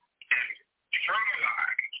and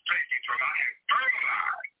fertilize, the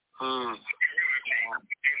community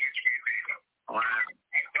in which we live. Wow.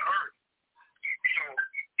 The earth. So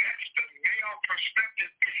that's the male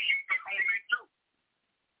perspective if he would only do.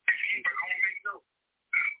 If he would only do.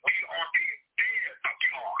 We are being fed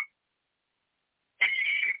upon. We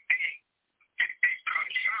should be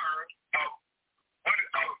concerned of what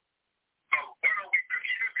are we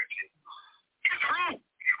contributing to the room.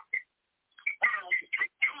 What are we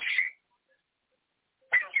producing?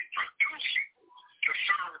 What are we producing to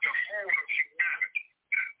serve the whole of humanity?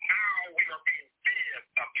 Now we are being fed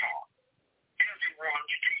upon. Everyone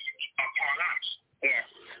feeds upon us. Yes.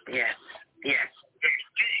 Yes. Yes. They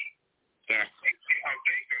feed. Yes. They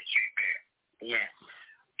can see that. Yes.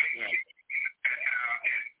 They see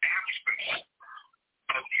an absence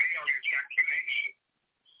of male ejaculation.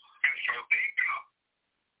 And so they come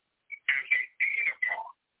and they feed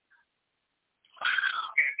upon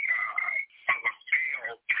of a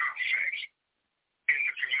male process in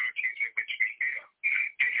the communities in which we live.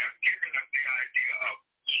 They have given us the idea of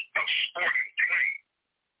sport and play.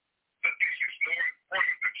 But this is more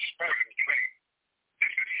important than sport and play.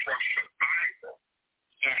 This is for survival.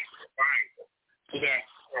 Yes. Survival. Yes.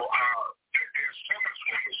 So there's so much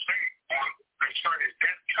more to say concerning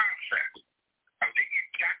that process of the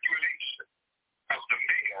ejaculation of the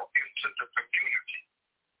male into the community,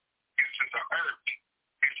 into the earth,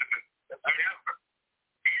 into the whatever.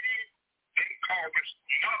 They call this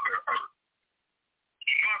Mother Earth.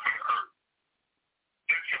 Mother Earth.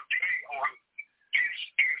 That's a play on this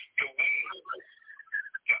is the womb.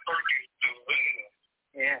 The earth is the womb.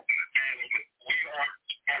 Yes. And we are,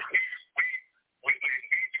 we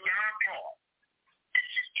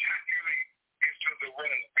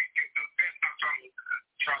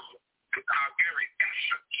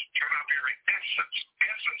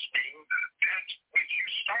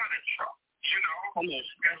Come on.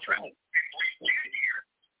 That's right. If we get here,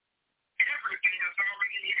 everything is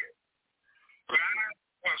already here. When I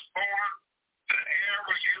was born, the air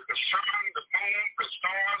was here, the sun, the moon, the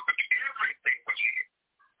stars, everything was here.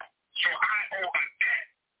 So I owe a debt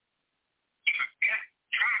to that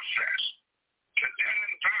process, to that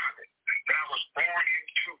environment that I was born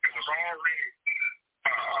into. It was already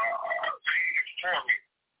created for me.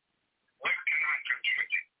 What can I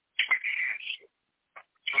contribute to enhance it?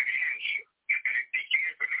 To enhance it. And it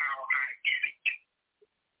begins with how I treat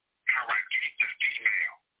the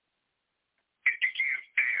female. It begins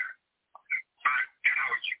there. My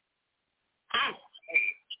value and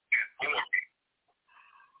for me.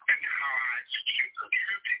 And how I should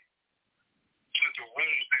contribute to the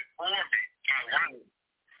wounds that bore me, my wife,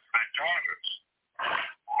 my daughters,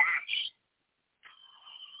 us.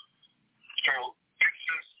 So this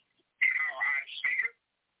is how I see it,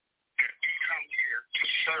 that we come here to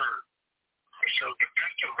serve the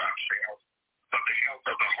best of ourselves for the health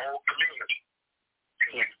of the whole community. And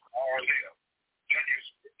we all live. That is,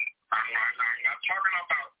 I'm not talking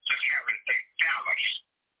about just having a balance.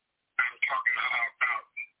 I'm talking about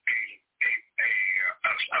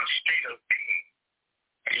a state of being,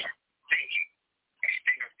 a thinking, a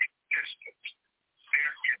state of existence.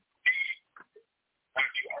 There can be what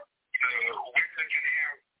the women can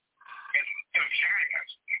have in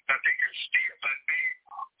vaginas that they can steal, but they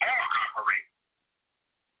all operate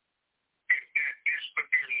in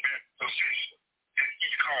that position that he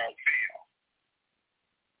called veil.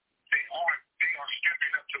 They are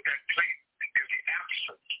stepping up to that plate in the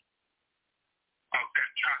absence of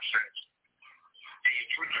that process being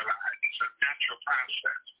utilized. It's a natural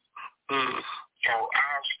process. So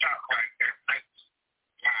I'll stop right there. That's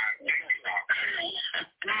my thinking on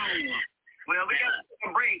that. Well, we got to take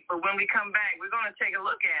a break, but when we come back, we're going to take a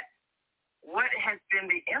look at what has been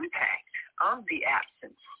the impact of the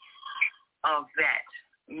absence of that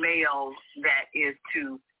male that is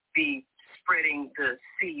to be spreading the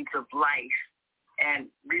seeds of life and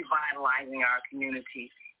revitalizing our community.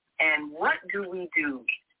 And what do we do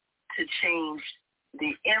to change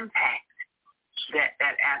the impact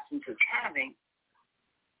that absence is having?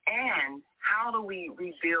 And how do we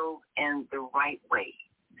rebuild in the right way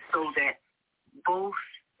so that both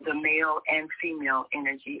the male and female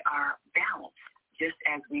energy are balanced, just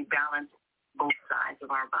as we balance both sides of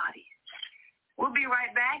our bodies? We'll be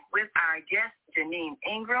right back with our guest, Janine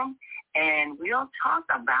Ingram, and we'll talk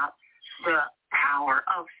about the power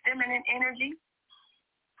of feminine energy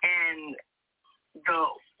and the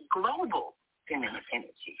global feminine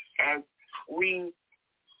energy as we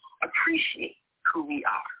appreciate who we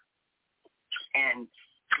are and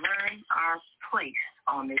learn our place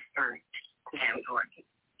on this earth and working.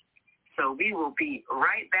 So we will be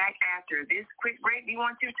right back after this quick break. We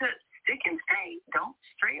want you to stick and stay. Don't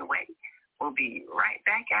stray away. We'll be right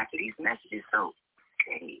back after these messages, so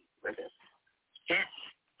stay with us. Yes.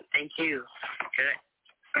 Thank you. Good.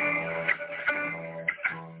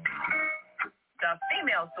 The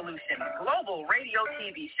Female Solution Global Radio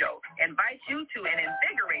TV Show invites you to an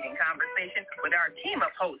invigorating conversation with our team of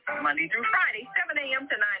hosts Monday through Friday, 7 a.m.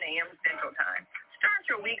 to 9 a.m. Central Time. Start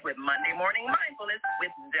your week with Monday Morning Mindfulness with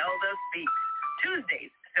Zelda Speaks. Tuesdays,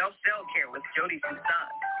 Self-Cell Care with Jody Susan.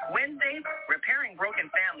 Wednesdays, Repairing Broken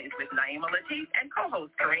Families with Naima Latif and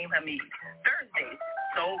co-host Kareem Hamid. Thursdays,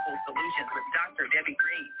 Soulful Solutions with Dr. Debbie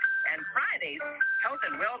Graves. And Fridays, Health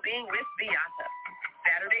and Wellbeing with Beata.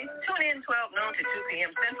 Saturdays, tune in 12 noon to 2 p.m.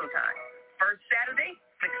 Central Time. First Saturday,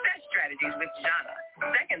 Success Strategies with Jana.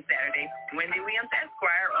 Second Saturday, Wendy Williams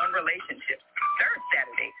Esquire on relationships. Third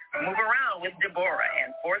Saturday, Move Around with Deborah.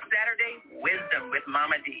 And fourth Saturday, Wisdom with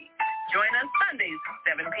Mama D. Join us Sundays,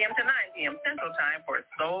 7 p.m. to 9 p.m. Central Time for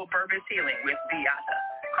Soul Purpose Healing with Beata.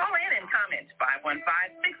 Call in and comment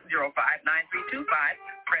 515-605-9325.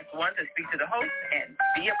 Press 1 to speak to the host and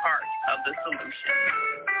be a part of the solution.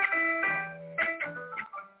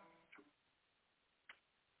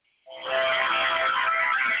 Do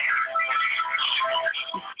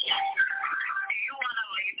you want to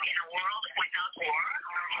live in a world without war?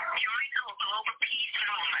 Join our global peace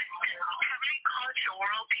movement. Having culture,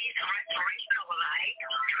 world peace, restoration of life,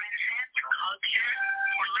 transcends culture,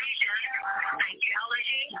 religion,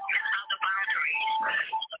 ideology, and other boundaries.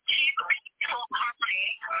 Keep peaceful harmony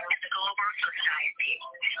in the global society.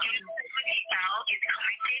 UNCL is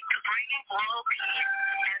committed to bringing world peace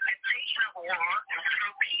and cessation of war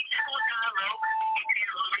through peaceful dialogue between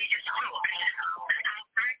religious groups. Our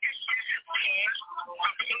practice is change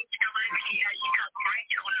includes community as you come right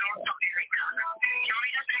to North America.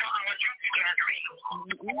 Join us for our next gathering.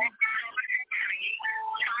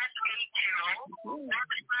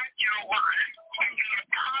 773-580-1501 and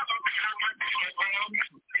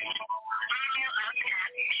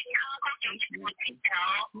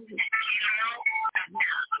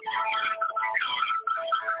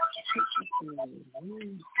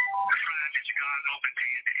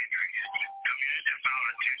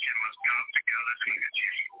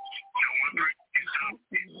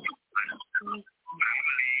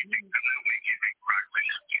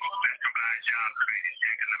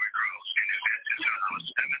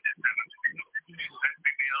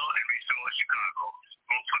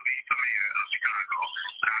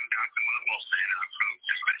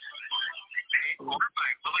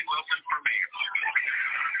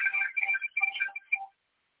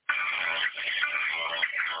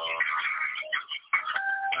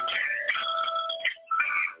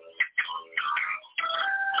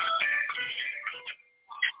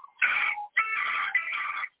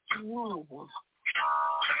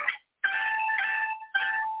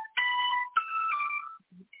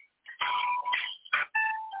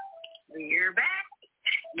We're back.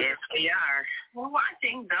 Yes, we are. We're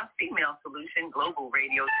watching the Female Solution Global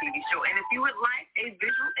Radio TV show. And if you would like a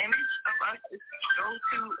visual image of us, go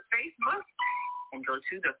to Facebook and go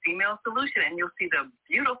to the Female Solution, and you'll see the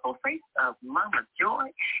beautiful face of Mama Joy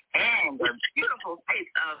and the beautiful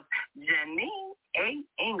face of Janine A.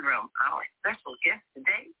 Ingram, our special guest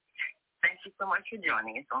today. Thank you so much for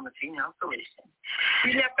joining us on the Female Solution.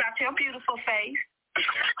 You left out your beautiful face.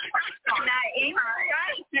 Neighbor,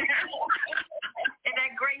 right? And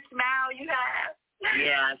that great smile you have.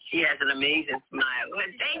 Yeah, she has an amazing smile. Well,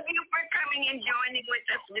 thank you for coming and joining with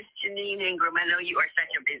us, Miss Janine Ingram. I know you are such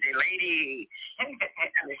a busy lady. And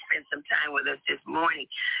spend some time with us this morning.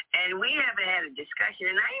 And we haven't had a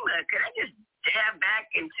discussion. And could I just dab back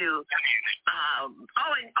into,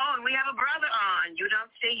 and we have a brother on. You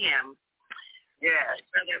don't see him. Yes.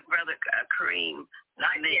 Brother Kareem.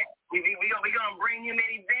 Not yet. We're going to bring him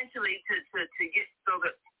in eventually to get so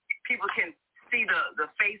that people can see the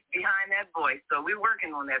face behind that voice. So we're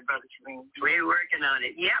working on that, Brother Kareem. We're working on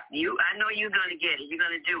it. Yep. I know you're going to get it. You're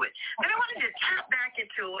going to do it. But I wanted to tap back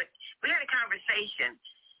into it. We had a conversation,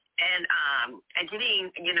 and Janine,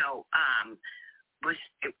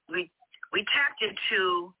 we tapped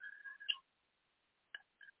into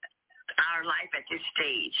our life at this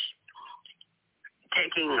stage,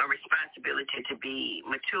 taking a responsibility to be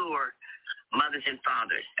mature mothers and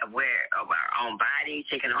fathers of our own bodies,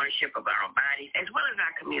 taking ownership of our own bodies, as well as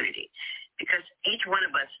our community, because each one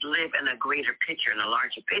of us live in a greater picture, in a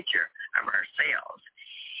larger picture of ourselves.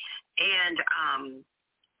 And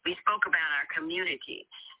we spoke about our community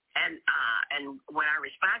and what our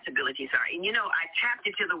responsibilities are. And I tapped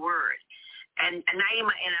into the word. And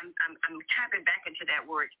Naima, and I'm tapping back into that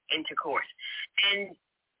word, intercourse. And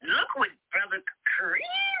look what Brother Kareem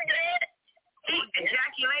did.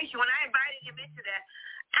 Ejaculation. When I invited him into that,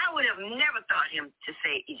 I would have never thought him to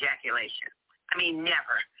say ejaculation. I mean,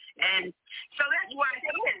 never. And so that's why I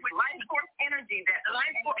said, life force energy. That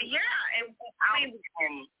life force, yeah. And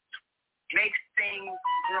makes things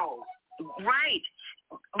grow. Right.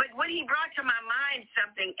 But when he brought to my mind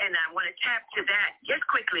something, and I want to tap to that just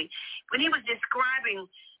quickly, when he was describing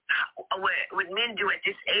what men do at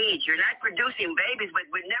this age, you're not producing babies, but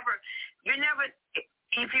you're never,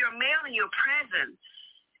 if you're a male and you're present,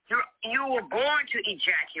 you were born to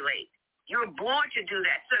ejaculate. You were born to do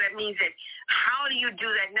that. So that means that how do you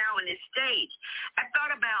do that now in this stage? I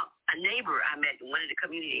thought about a neighbor I met in one of the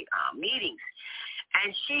community meetings,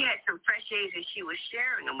 and she had some fresh eggs and she was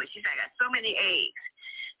sharing them. She said, I got so many eggs.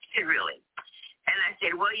 She said, really? And I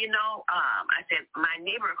said, well, I said, my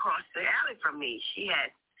neighbor across the alley from me, she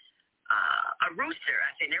has a rooster.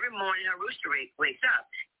 I said, every morning her rooster wakes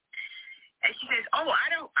up. And she says, oh, I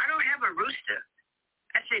don't have a rooster.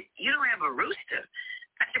 I said, you don't have a rooster?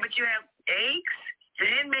 I said, but you have eggs?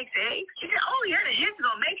 The hen makes eggs? She said, oh, yeah, the hen's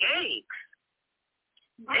going to make eggs.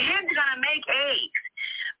 The hen's going to make eggs.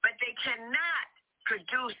 But they cannot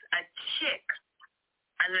produce a chick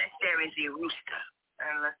unless there is a rooster.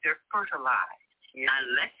 Unless they're fertilized. Yes.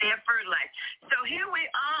 Unless they're fertilized. So here we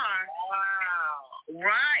are. Wow.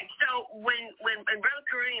 Right. So when Brother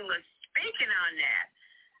Kareem was speaking on that,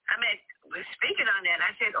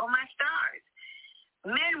 I said, oh, my stars.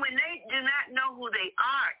 Men, when they do not know who they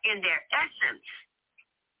are in their essence,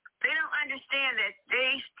 they don't understand that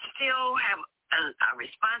they still have a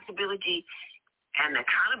responsibility and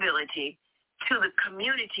accountability to the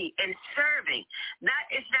community in serving.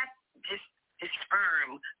 It's not just the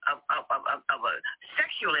sperm of a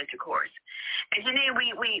sexual intercourse. And Janine,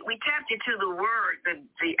 we tapped into the word,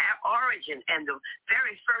 the origin and the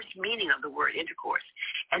very first meaning of the word intercourse,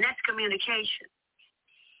 and that's communication.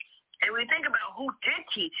 And we think about who did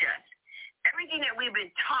teach us. Everything that we've been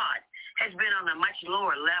taught has been on a much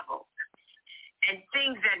lower level, and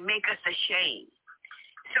things that make us ashamed.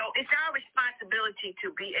 So it's our responsibility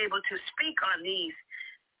to be able to speak on these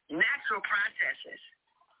natural processes,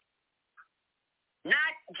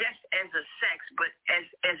 not just as a sex, but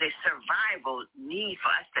as a survival need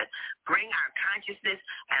for us to bring our consciousness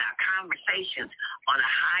and our conversations on a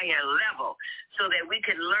higher level so that we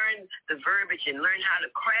can learn the verbiage and learn how to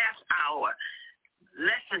craft our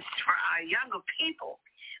lessons for our younger people.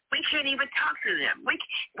 We can't even talk to them. We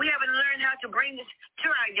haven't learned how to bring this to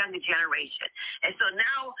our younger generation. And so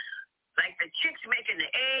now, like the chicks making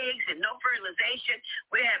the eggs and no fertilization,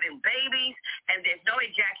 we're having babies and there's no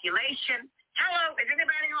ejaculation. Hello, is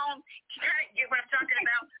anybody home? Can I get what I'm talking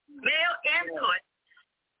about? Male input.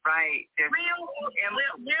 Right. Male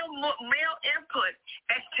input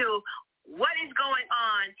as to what is going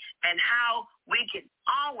on and how we can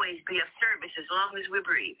always be of service as long as we're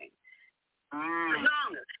breathing.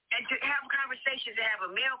 Longer. And to have conversations, to have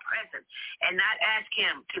a male presence and not ask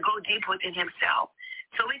him to go deep within himself.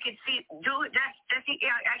 So we can see, does he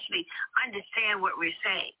actually understand what we're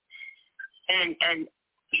saying? And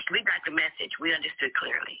we got the message. We understood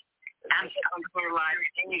clearly. I'm fertilized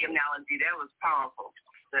egg analogy. That was powerful.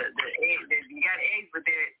 The egg, you got eggs, but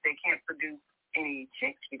they can't produce any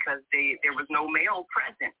chicks because there was no male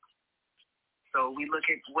present. So we look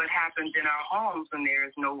at what happens in our homes when there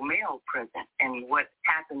is no male present, and what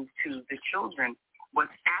happens to the children,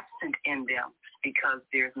 what's absent in them because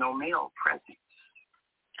there's no male present.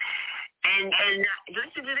 And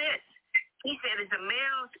listen to this. He said, as a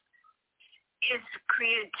male is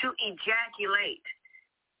created to ejaculate.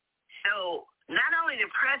 So not only the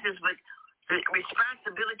presence, but the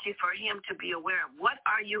responsibility for him to be aware of what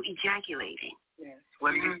are you ejaculating? Yes.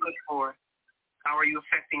 What are you good for? How are you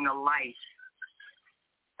affecting the life?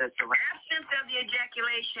 That's the absence of the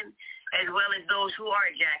ejaculation, as well as those who are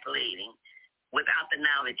ejaculating without the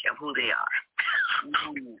knowledge of who they are.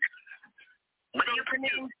 What do you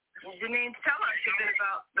produce? Janine, tell us a bit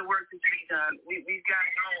about the work that you've done. We've got.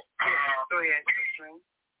 Go ahead.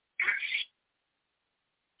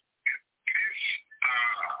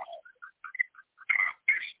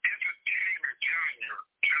 This entertainment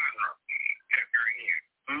genre that we're in.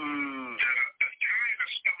 The time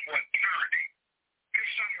is somewhat dirty.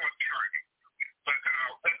 It's somewhat dirty. But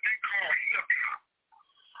what they call hip-hop,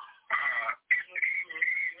 even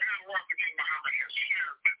what Muhammad has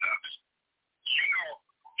shared with us, you know,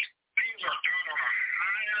 things are done on a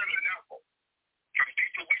higher level. For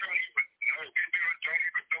people we don't even know, don't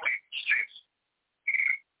even know it exists.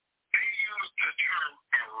 They use the term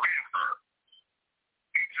a rapper.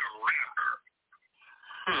 He's a rapper.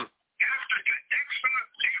 After the excellent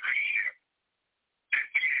leadership that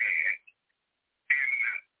we had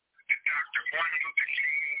in Dr. Martin Luther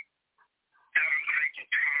King, Ellen Franklin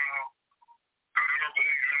Powell, Honorable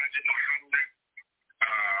Elijah Muhammad,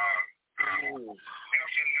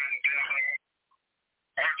 Nelson Mandela,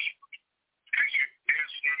 Archbishop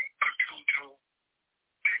Desmond Tutu,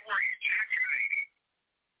 they were ejaculating.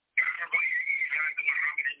 Honorable Elijah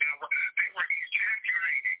Muhammad, they were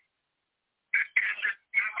ejaculating. Not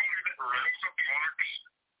only that, Rosa Parks,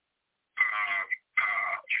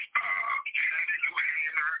 Fannie Lou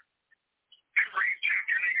Hamer, they were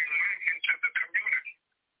ejaculating life into the community.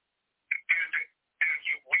 And as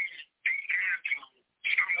we began to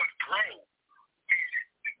somewhat grow,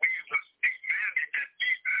 we was demanding that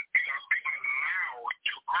we be allowed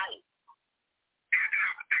to grow. And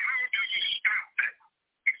how do you stop that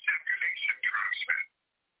ejaculation process?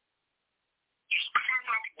 Just come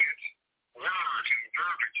up with words and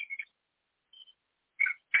verbiage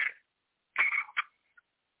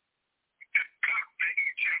that block the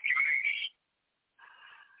ejaculation.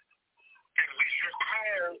 And we should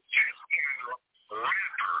call this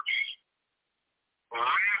rappers.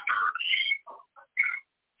 Rappers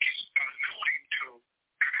is alluding to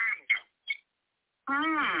condoms.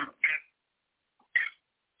 That is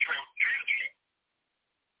preventing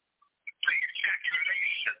the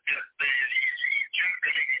ejaculation, the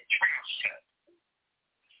ejaculating process.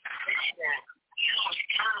 We will use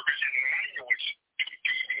terms and language to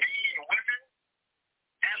demean women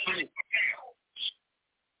and males.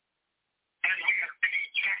 And we have been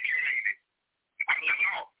ejaculated. I don't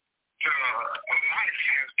know. The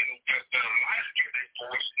life-giving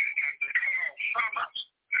force has been cut off from us,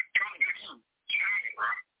 from this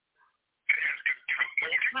genre that has been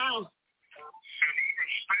promoted and even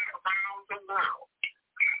spread around the world.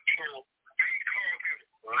 So they call them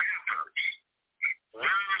rappers.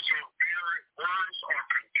 Words are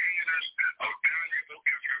containers of valuable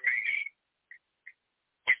information.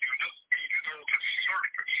 When you look beneath the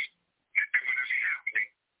surface at what is happening,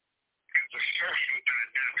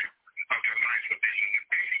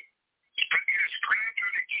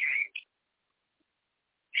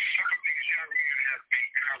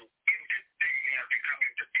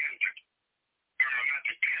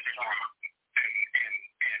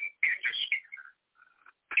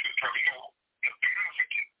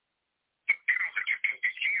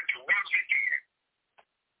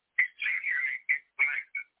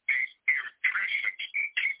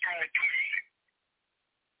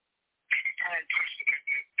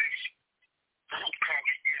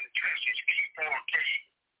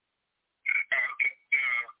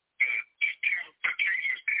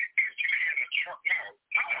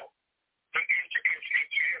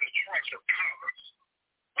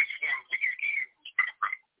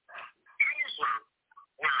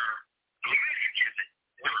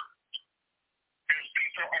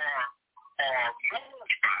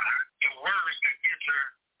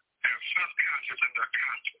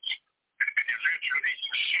 eventually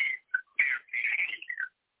you see their behavior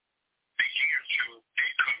begin to be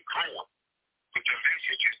congruent with the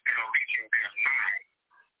messages that are reaching their mind.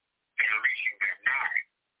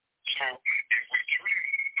 So if we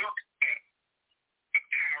truly look at the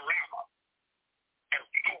panorama of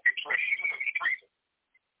moving to a human freedom,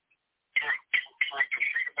 toward the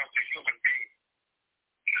freedom of the human being,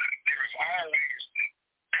 there is always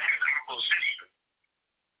an opposition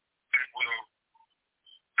that will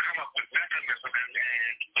come up with mechanism and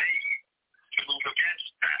ways to move against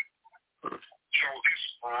that. So this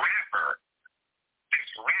rapper, this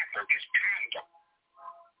condom,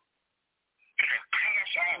 cut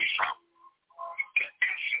us off from the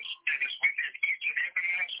essence that is within each and every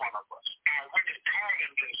last one of us. Our women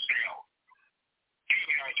calling themselves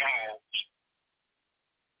female dogs,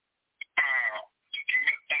 our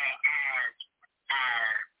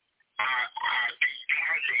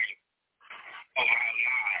devaluing of our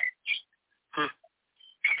lives.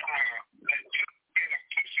 In a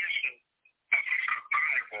position of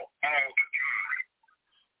survival all the time.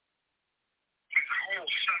 This whole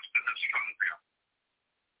sustenance from them.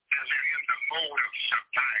 As they're in the mode of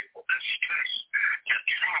survival, the stress, the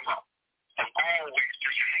trauma of always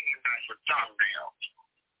just hanging by your thumbnails.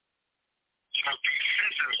 So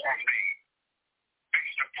decisions are made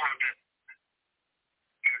based upon that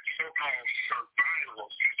so-called survival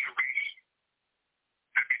situation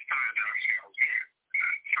that we find ourselves in.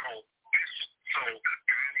 So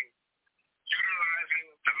utilizing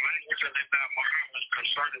the language of Islam Muhammad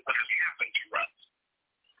concerning what has happened to us.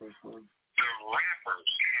 The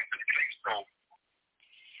rappers have been placed on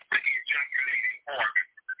the ejaculating organ.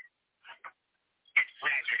 The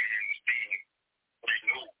gradually is being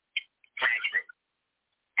removed. Gradually.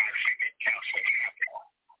 I think it counts for the happy.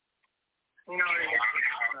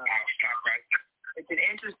 I'll stop right there. It's an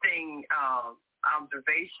interesting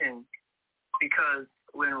observation because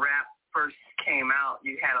when rap first came out,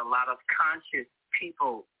 you had a lot of conscious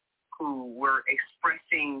people who were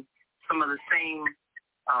expressing some of the same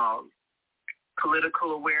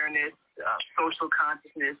political awareness, social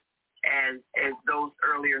consciousness as those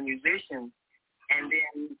earlier musicians. And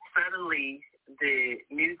then suddenly the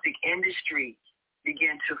music industry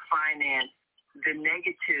began to finance the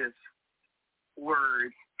negative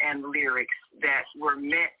words and lyrics that were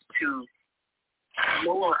meant to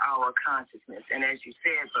lower our consciousness. And as you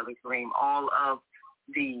said, Brother Kareem, all of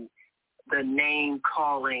the name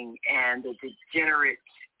calling and the degenerate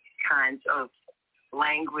kinds of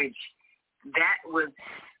language that was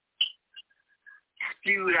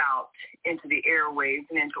spewed out into the airwaves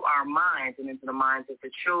and into our minds and into the minds of the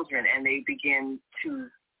children, and they begin to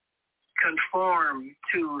conform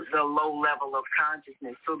to the low level of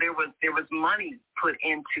consciousness. So there was money put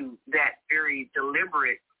into that very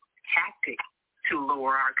deliberate tactic to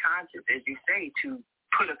lower our consciousness, as you say, to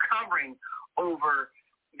put a covering over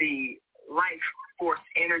the life force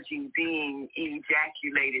energy being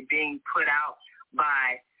ejaculated, being put out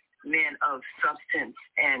by men of substance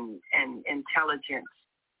and intelligence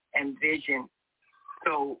and vision.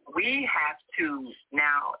 So we have to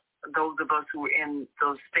now, those of us who are in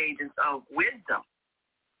those stages of wisdom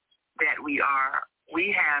that we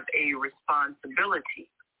have a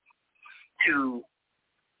responsibility to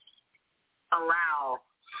allow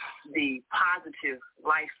the positive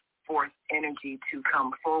life force energy to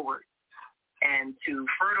come forward and to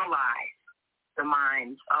fertilize the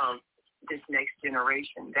minds of this next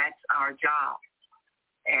generation. That's our job.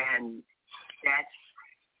 And that's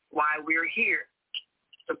why we're here,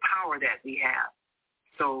 the power that we have.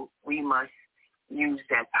 So we must use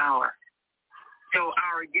that power. So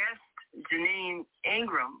our guest, Janine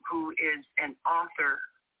Ingram, who is an author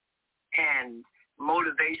and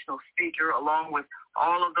motivational speaker, along with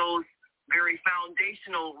all of those very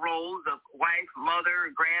foundational roles of wife,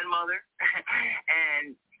 mother, grandmother,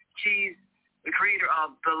 and she's the creator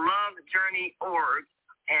of the Love Journey org,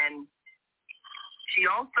 and she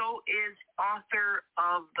also is author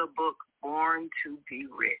of the book Born to Be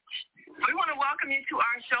Rich. We want to welcome you to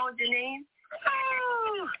our show, Janine.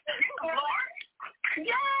 Oh, Lord.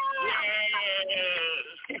 Yay!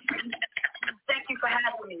 Thank you for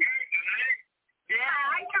having me. Yeah,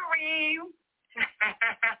 hi, Kareem.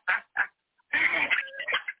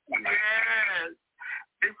 Yes.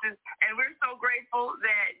 And we're so grateful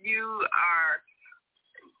that you are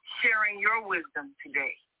sharing your wisdom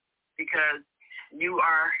today, because you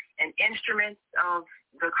are an instrument of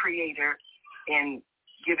the Creator in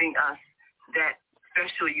giving us that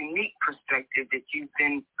special, unique perspective that you've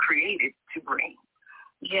been created to bring.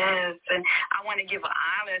 Yes, and I want to give an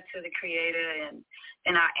honor to the Creator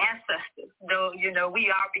and our ancestors. Though,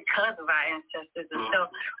 we are because of our ancestors, and so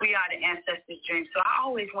we are the ancestors' dream. So I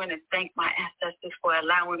always want to thank my ancestors for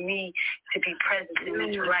allowing me to be present in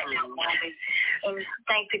this right now moment. And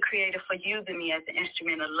thank the Creator for using me as an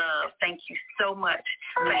instrument of love. Thank you so much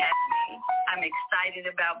for having me. I'm excited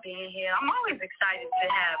about being here. I'm always excited to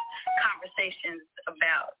have conversations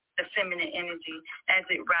about the feminine energy as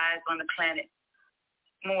it rises on the planet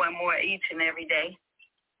more and more each and every day.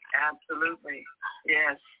 Absolutely.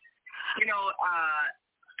 Yes.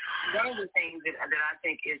 One of the things that I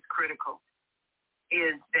think is critical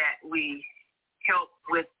is that we help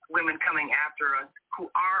with women coming after us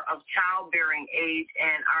who are of childbearing age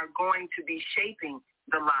and are going to be shaping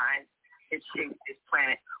the lives that shape this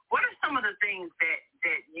planet. What are some of the things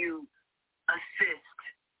that you assist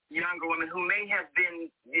younger women who may have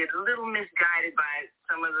been a little misguided by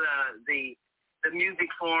some of the music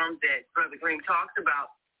forms that Brother Green talks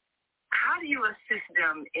about? How do you assist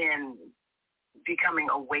them in becoming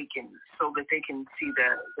awakened so that they can see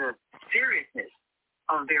the seriousness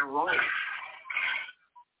of their role?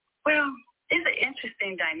 Well, it's an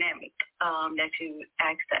interesting dynamic that you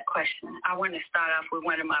asked that question. I want to start off with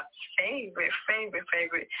one of my favorite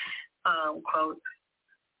quotes.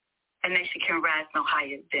 A nation can rise no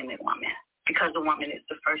higher than a woman because the woman is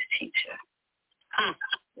the first teacher.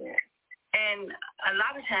 Yeah. And a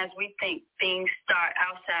lot of times we think things start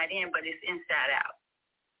outside in, but it's inside out.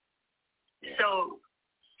 Yeah. So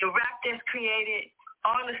the rap that's created,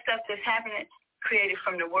 all the stuff that's happening, created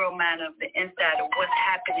from the world mind of the inside of what's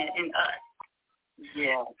happening in us.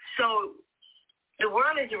 Yeah. So the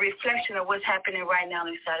world is a reflection of what's happening right now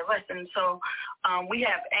inside of us. And so we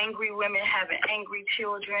have angry women having angry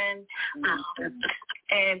children.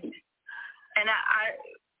 And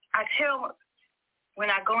I tell, when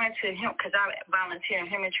I go into because I volunteer in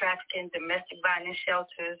human trafficking, domestic violence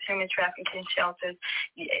shelters, human trafficking shelters,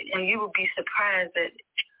 and you will be surprised that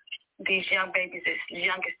these young babies as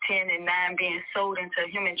young as 10 and 9 being sold into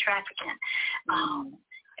human trafficking.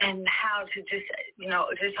 And how to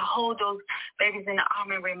just hold those babies in the arm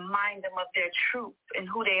and remind them of their truth and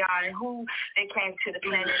who they are and who they came to the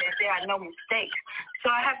planet, and there are no mistakes. So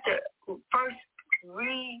I have to first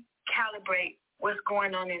recalibrate what's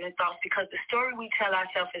going on in the thoughts, because the story we tell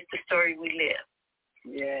ourselves is the story we live.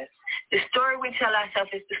 Yes. The story we tell ourselves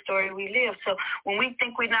is the story we live. So when we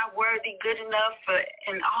think we're not worthy, good enough,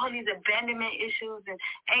 and all these abandonment issues and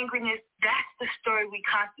angriness, that's the story we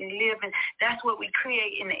constantly live, and that's what we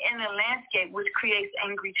create in the inner landscape, which creates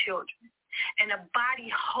angry children. And the body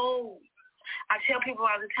holds. I tell people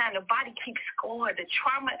all the time, the body keeps score. The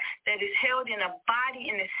trauma that is held in a body,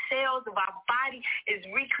 in the cells of our body, is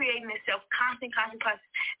recreating itself constantly.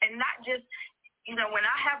 And not just, when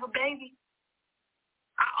I have a baby,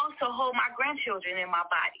 I also hold my grandchildren in my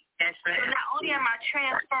body. That's right. So not only am I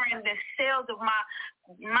transferring the cells of my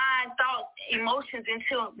mind, thoughts, emotions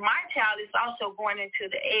into my child, it's also going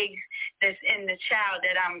into the eggs that's in the child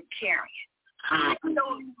that I'm carrying. So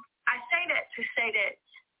I say that to say that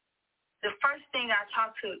the first thing I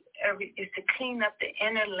talk to is to clean up the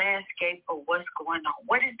inner landscape of what's going on.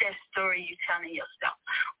 What is that story you're telling yourself?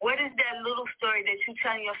 What is that little story that you're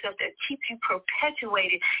telling yourself that keeps you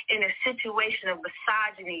perpetuated in a situation of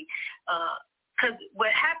misogyny? Because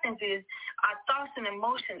what happens is our thoughts and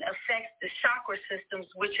emotion affects the chakra systems,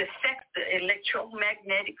 which affects the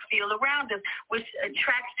electromagnetic field around us, which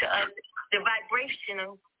attracts to us the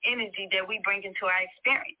vibrational energy that we bring into our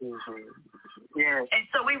experience. Yes. And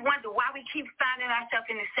so we wonder why we keep finding ourselves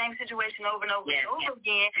in the same situation over and over and over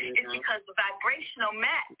again. It's because the vibrational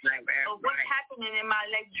match of what's happening in my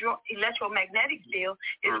electromagnetic field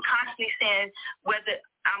is constantly saying whether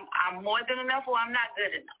I'm more than enough or I'm not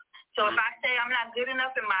good enough. So if I say I'm not good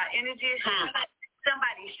enough and my energy is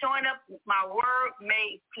somebody's showing up, my word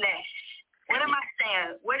made flesh. What am I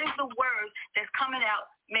saying? What is the word that's coming out,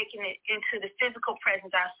 making it into the physical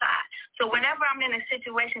presence outside? So whenever I'm in a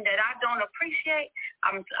situation that I don't appreciate,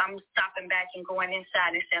 I'm stopping back and going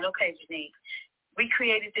inside and saying, okay, Janine, we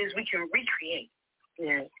created this, we can recreate.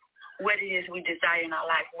 Yes. What it is we desire in our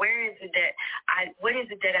life. What is it that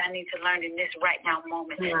I need to learn in this right now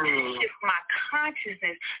moment? To shift my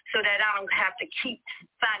consciousness so that I don't have to keep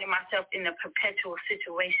finding myself in a perpetual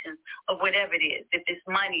situation of whatever it is. If it's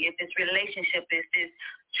money, if it's relationship, if it's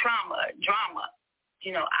trauma, drama.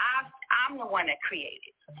 I'm the one that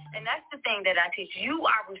created. And that's the thing that I teach. You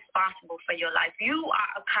are responsible for your life. You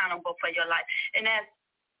are accountable for your life. And as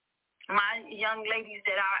my young ladies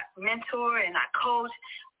that I mentor and I coach,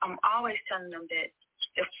 I'm always telling them that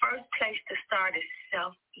the first place to start is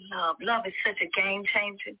self-love. Love is such a game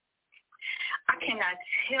changer. I cannot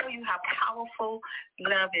tell you how powerful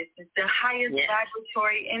love is. It's the highest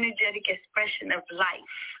vibratory, energetic expression of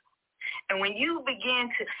life. And when you begin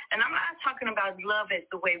to, and I'm not talking about love as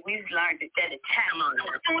the way we've learned it, that attachment.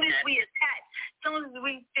 As soon as we attach, as soon as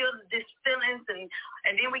we feel this feelings and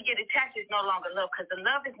then we get attached, it's no longer love, because the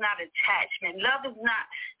love is not attachment. Love is not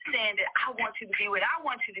saying that I want you to be what I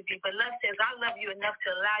want you to be, but love says I love you enough to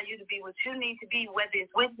allow you to be what you need to be, whether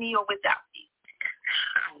it's with me or without me.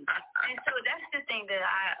 And so that's the thing that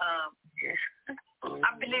I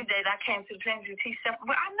believe that I came to the planet to teach stuff.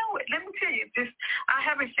 Well, I know it. Let me tell you this. I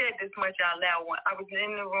haven't said this much out loud. I was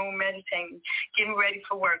in the room meditating, getting ready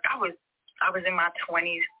for work. I was in my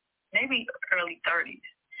 20s, maybe early 30s.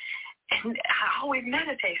 And I always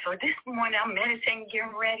meditate. So this morning I'm meditating,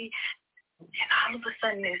 getting ready, and all of a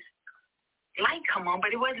sudden this light come on,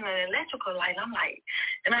 but it wasn't an electrical light. I'm like,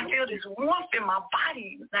 and I feel this warmth in my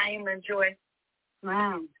body. Neighbor Joy.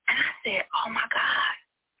 And I said, oh my God,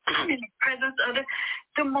 I'm in the presence of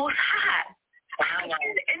the Most High. Wow.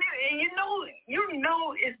 And you know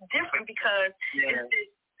it's different because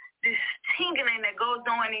it's this tingling that goes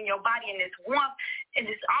on in your body and this warmth, and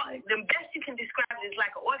it's all, the best you can describe it is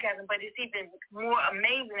like an orgasm, but it's even more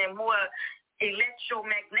amazing and more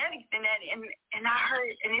electromagnetic than that. And I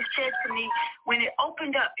heard, and it said to me, when it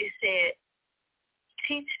opened up, it said,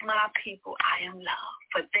 teach my people I am love,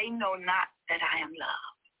 for they know not that I am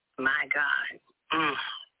love. My God.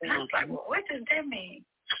 And I was like, well, what does that mean?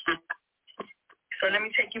 So let me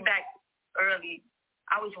take you back early.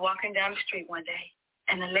 I was walking down the street one day,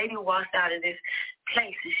 and a lady walks out of this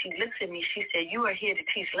place, and she looks at me. She said, you are here to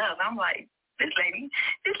teach love. I'm like, this lady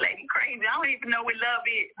crazy. I don't even know what love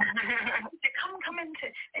is. She said, come in.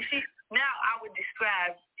 And now I would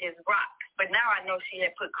describe as rock, but now I know she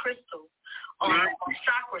had put crystal on the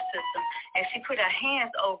chakra system, and she put her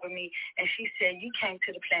hands over me, and she said, you came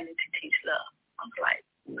to the planet to teach love. I was like,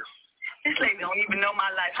 this lady don't even know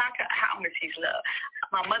my life. How I'm going to teach love?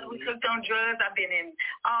 My mother was hooked on drugs. I've been in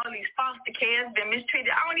all these foster cares, been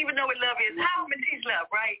mistreated. I don't even know what love is. How I'm going to teach love,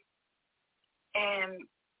 right? And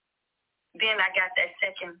then I got that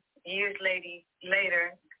second, years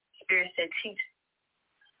later, Spirit said, teach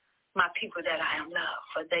my people that I am love,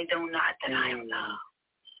 for they know not that I am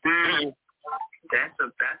love. That's a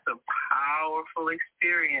powerful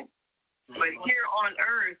experience. But here on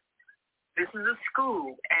earth, this is a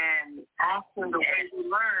school, and often the way we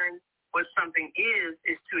learn what something is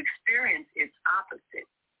to experience its opposite.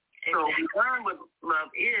 So we learn what love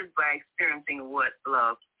is by experiencing what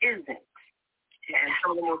love isn't. And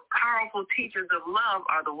some of the most powerful teachers of love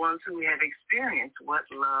are the ones who have experienced what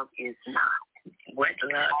love is not. What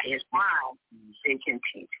love is why they can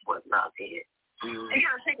teach what love is. We're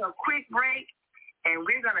going to take a quick break, and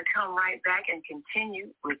we're going to come right back and continue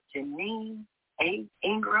with Janine A.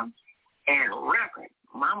 Ingram and Reverend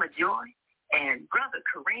Mama Joy and Brother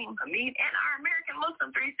Kareem Hamid and our American Muslim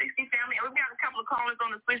 360 family. And we've got a couple of callers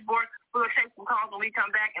on the switchboard. We'll take some calls when we come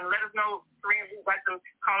back, and let us know, Kareem, if you've got some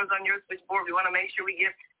callers on your switchboard. We want to make sure we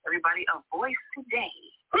give everybody a voice today.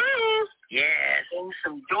 Yes. Bring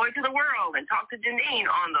some joy to the world and talk to Janine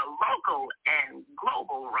on the local and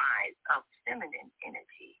global rise of feminine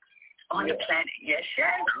energy. On the planet. Yes,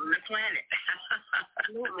 on the planet.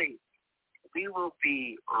 Absolutely. We will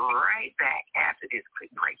be right back after this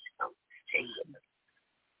quick break. So stay with us.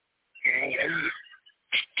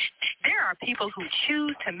 There are people who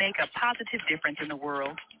choose to make a positive difference in the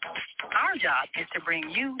world. Our job is to bring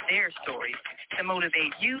you their stories to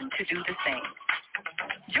motivate you to do the same.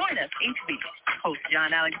 Join us each week, host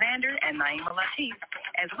John Alexander and Naima Latif,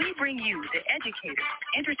 as we bring you the educators,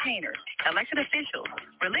 entertainers, elected officials,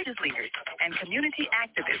 religious leaders, and community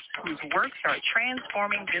activists whose works are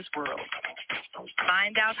transforming this world.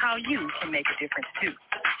 Find out how you can make a difference, too.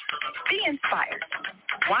 Be inspired.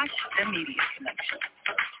 Watch the Media Connection.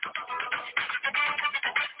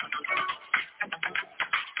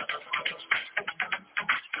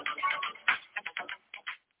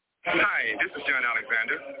 Hi, this is John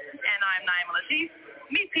Alexander. And I'm Naima Latif.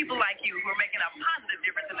 Meet people like you who are making a positive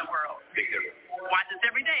difference in the world. Watch us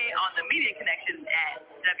every day on The Media Connection at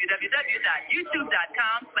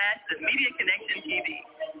www.youtube.com/TheMediaConnectionTV.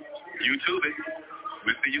 YouTube it.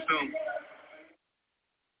 We'll see you soon.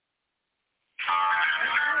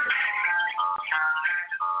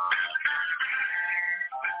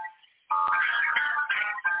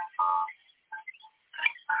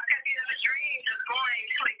 Dreams of going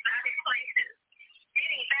to exotic places,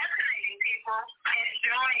 meeting fascinating people,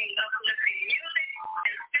 enjoying uplifting music,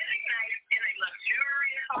 and spending nights in a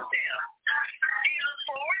luxurious hotel. Do you look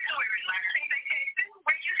forward to a relaxing vacation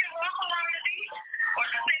where you can walk along the beach or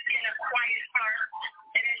sit in a quiet park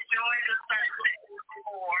and enjoy the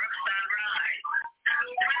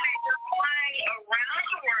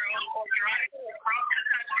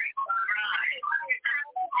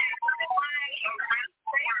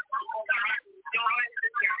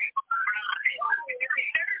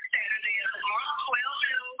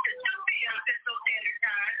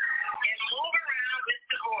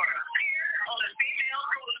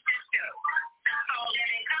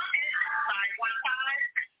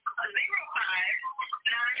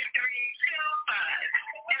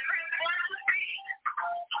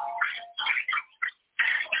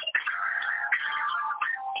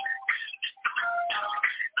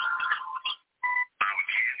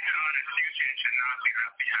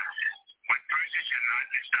not behind it. One person should not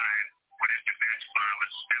decide what is the best for our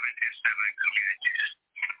 77 communities.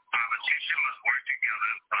 Politicians must work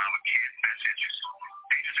together for our kids' best interests.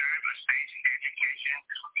 They deserve a state education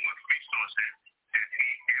with resources that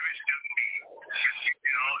meet every student need.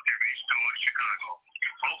 To restore Chicago.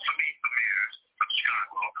 Vote for me for mayor of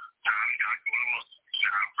Chicago. I'm Dr. Wilson.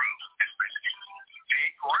 John Bruce is listening.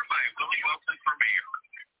 Paid for by Willie Wilson for mayor.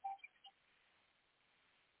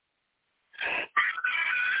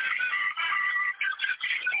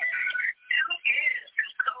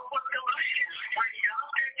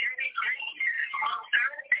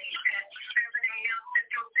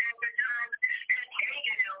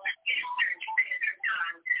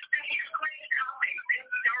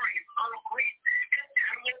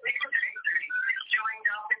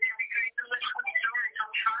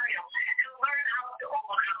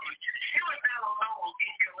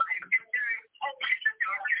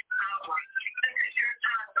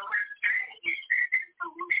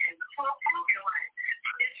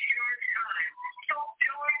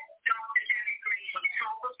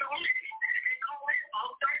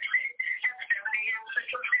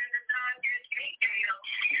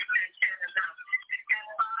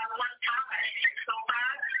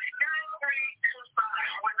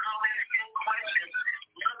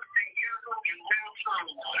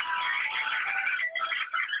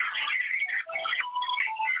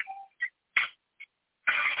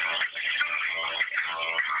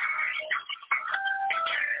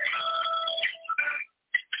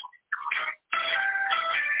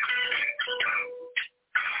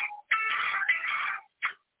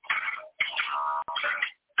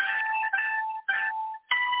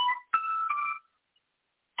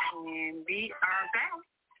 And we are back.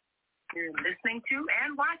 You're listening to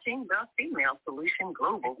and watching the Female Solution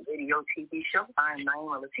Global Radio TV show. I'm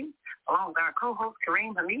Neiighboship, along with our co-host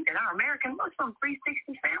Kareem Hamid and our American Muslim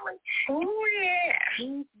 360 family. Oh, yeah.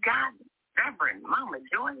 We've got Reverend Mama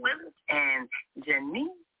Joy with us and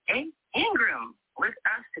Janine A. Ingram with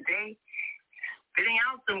us today, spitting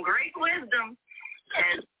out some great wisdom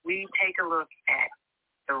as we take a look at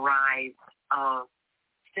the rise of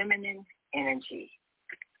feminine energy.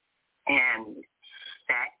 And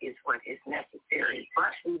that is what is necessary.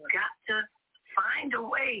 But we've got to find a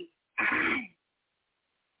way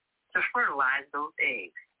to fertilize those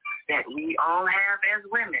eggs that we all have as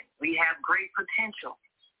women. We have great potential.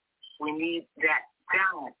 We need that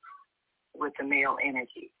balance with the male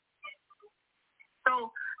energy.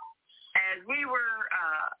 So as we were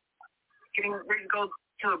getting ready to go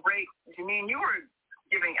to a break, Janine, you were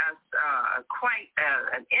giving us quite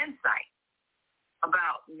an insight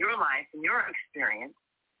about your life and your experience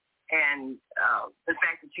and the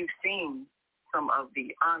fact that you've seen some of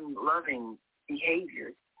the unloving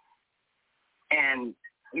behaviors and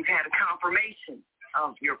you've had a confirmation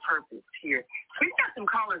of your purpose here. We've got some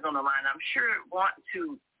callers on the line. I'm sure want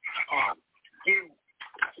to give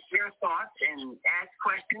your thoughts and ask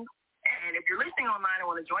questions. And if you're listening online and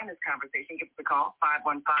want to join this conversation, give us a call,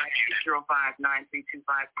 515-605-9325.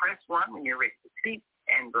 Press 1 when you're ready to speak.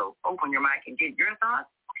 And we'll open your mic and get your thoughts.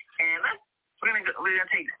 And we're gonna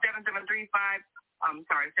take 773-450,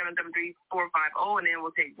 and then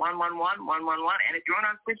we'll take 111-111. And if you're on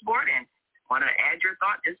our switchboard and want to add your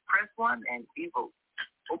thought, just press 1, and we will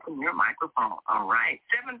open your microphone. All right,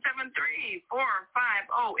 773-450.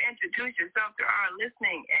 Introduce yourself to our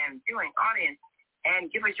listening and viewing audience,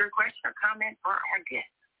 and give us your question or comment for our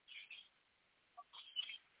guest.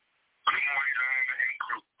 Good morning,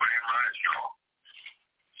 group. Grand Rise, y'all.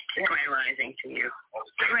 Grand Rising to you.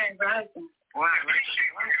 Grand Rising. Wow. I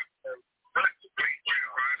appreciate it.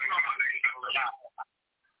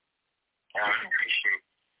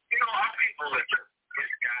 You know, our people are just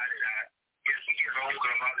misguided. As we get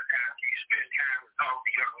older, a lot of times we spend time to talk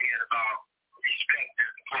to young men about respect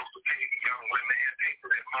that's supposed to pay the young women and pay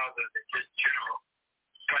for their mothers and just general.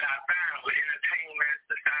 But I found with entertainment,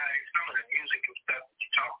 society, some of the music and stuff that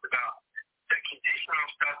you talked about, the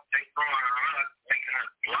conditional stuff they throwing on us, making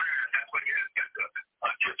us blind. That's what it is. It's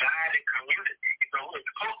a divided community. You know, it's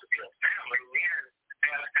supposed to be a family. Men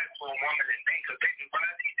have sex with a woman and think because they can buy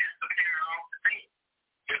these disappear off the scene.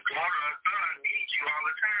 Your daughter or son needs you all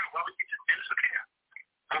the time. Why would you just disappear?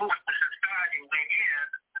 But what the society we're in,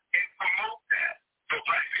 it promotes that. So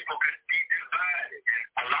black people can be divided. And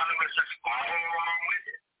a lot of us just follow along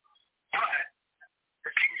with it. But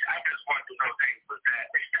the piece I just want to notate was that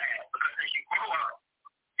it's sad because as you grow up,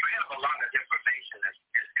 you have a lot of information that's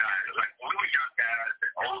misguided. Like when we were young guys and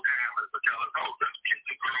old timers would tell us, oh, this kid's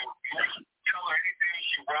a girl. Tell her anything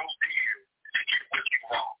she wants to hear to get what you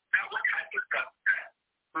want. Now, what type of stuff is that?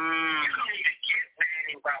 You don't need to get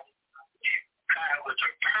mad about you decide what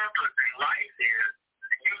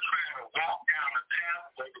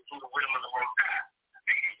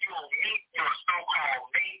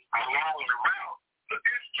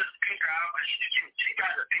she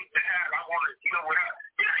got a thing to have. I want to deal with her.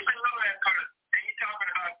 You don't even know that person. And you're talking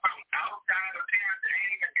about something outside of parents that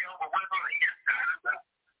ain't even dealing with what's on the inside of them.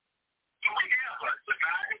 So we have a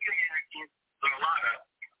society community with a lot of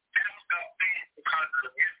messed up things because of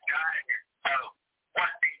the misguidance of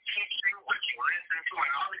what they teach you, what you listen to,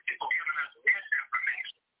 and all these people giving us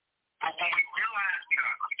misinformation. But when we realize we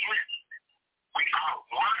are community, we are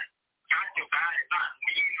one, not divided, not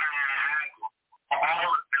me, mine, I, all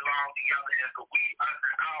of us belong together as a we, us,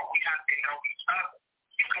 and all. We have to help each other.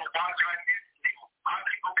 You can watch our destiny. Our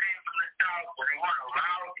people came from the south where they weren't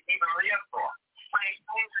allowed to even live for. When they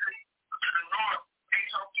moved to the north, they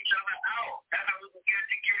helped each other out. That's how we can get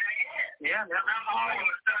ahead. Yeah, I'm all of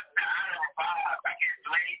a sudden, I don't vibe. I get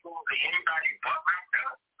labeled to anybody but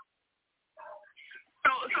myself.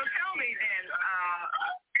 So tell me then,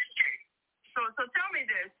 so tell me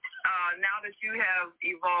this, now that you have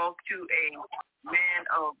evolved to a man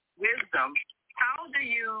of wisdom, how do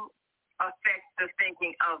you affect the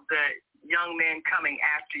thinking of the young men coming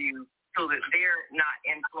after you so that they're not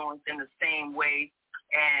influenced in the same way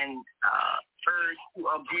and urged to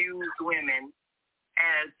abuse women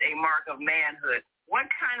as a mark of manhood? What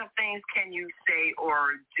kind of things can you say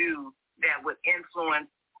or do that would influence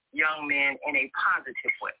young men in a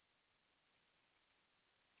positive way?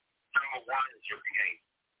 Number one is your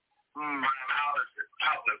behavior. Running out of the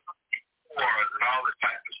public wars and all this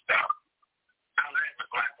type of stuff. I let the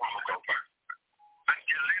black woman go first. I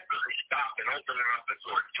deliberately stopped and opened her up the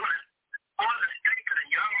door. On the sake of the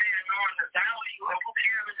young man knowing the value of who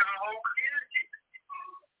carries our whole community.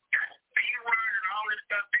 That B-word and all this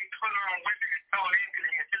stuff they put on women is so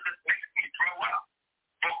negative and it just makes me throw up.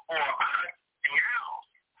 But for us, now,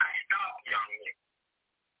 I stop young men.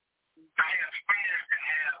 I have friends that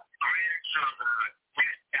have grandchildren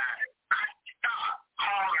with guys. I stop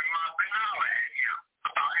calling my banana at him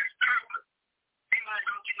about his purpose. Ain't like,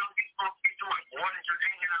 don't you know he's supposed to be doing more than just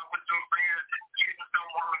hanging out with some friends and getting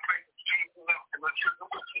someone crazy, changing up and what you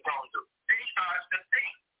gonna do? Then he starts to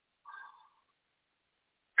think.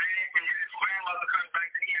 And when his grandmother comes back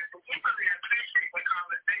to him, he really appreciates the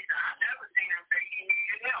conversation. I've never seen him say he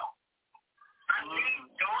needed help. I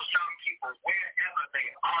need those young people wherever they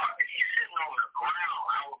are. If he's sitting on the ground,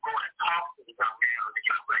 I will go and talk to the young man or the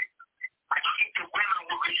young lady. I treat the women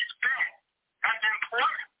with respect. That's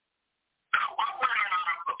important. Now, what women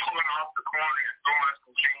are pulling off the corner and throwing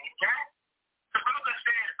some change back? The brother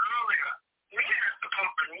said earlier, we are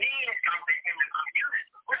supposed to need something in the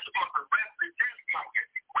community. We're supposed to represent something.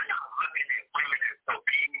 We're not looking at women as so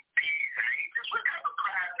B's and H's. We got a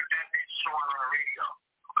class that's been shown on the radio.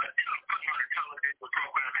 Putting on a television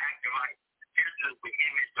program acting like this is the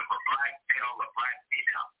image of a black male or black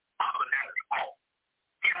female. All of that is false.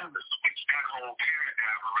 You have to switch that whole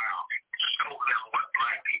paradigm around and show them what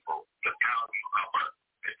black people, the value of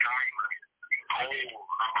the diamond, the gold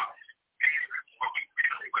of us, and what we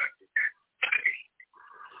really represent today.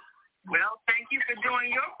 Well, thank you for doing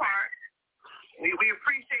your part. We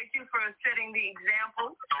appreciate you for setting the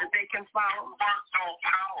example that they can follow. We're so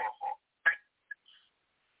powerful.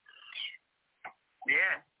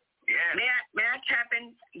 Yeah. May I tap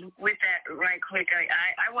in with that right quick?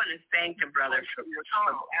 I want to thank the brother for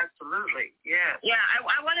absolutely. Yeah. Yeah,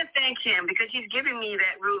 I want to thank him because he's giving me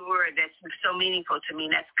that root word that's so meaningful to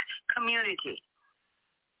me. That's community.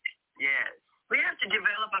 Yes. We have to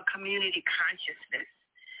develop a community consciousness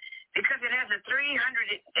because we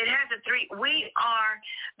are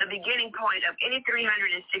the beginning point of any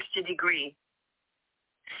 360-degree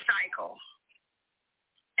cycle.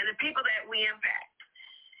 And the people that we impact.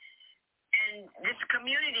 And this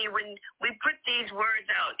community, when we put these words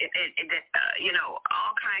out,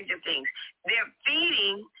 all kinds of things, they're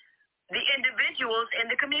feeding the individuals in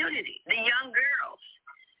the community, the young girls,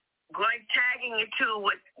 tagging into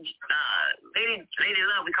what Lady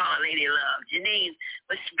Love, we call her Lady Love, Janine,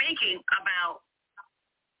 was speaking about,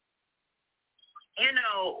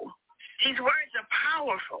 these words are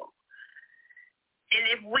powerful. And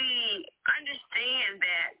if we understand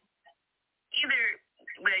that either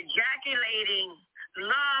we're ejaculating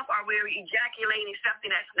love or we're ejaculating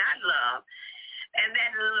something that's not love, and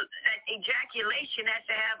that ejaculation has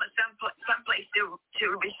to have some place to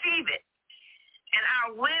receive it. And our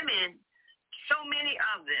women, so many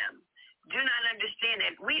of them, do not understand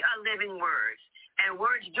that we are living words, and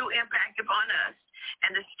words do impact upon us.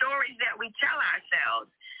 And the stories that we tell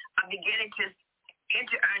ourselves are beginning to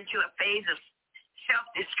enter into a phase of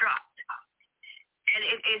self-destruct. And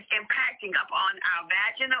it is impacting upon our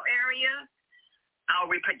vaginal area, our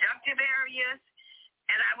reproductive areas.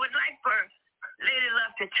 And I would like for Lady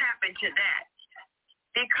Love to tap into that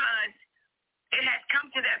because it has come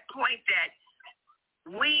to that point that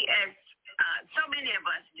we as so many of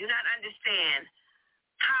us do not understand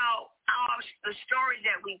how the stories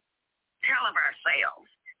that we tell of ourselves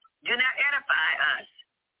do not edify us,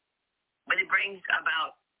 but it brings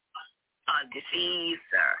about disease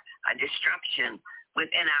or a destruction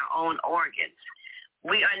within our own organs.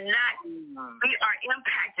 We are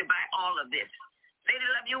impacted by all of this. Lady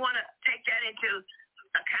Love, you want to take that into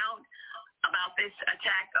account about this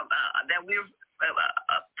attack that we're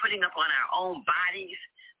putting up on our own bodies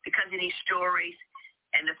because of these stories,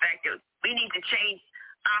 and the fact that we need to change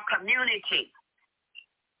our community.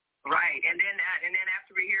 Right, and then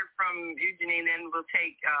after we hear from you, Janine, then we'll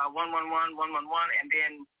take 111-111, and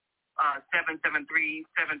then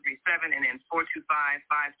 773-737, and then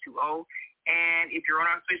 425-520. And if you're on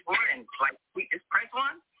our switchboard and just press 1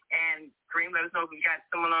 and Kareem, let us know if we've got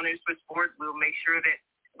someone on their switchboard. We'll make sure that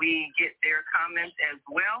we get their comments as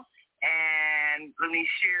well. And let me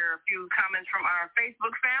share a few comments from our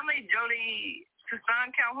Facebook family. Jolie Susan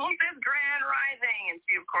Calhoun says, Grand Rising. And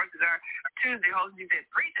she, of course, is our Tuesday host. She said,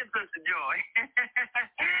 preach it, Sister Joy.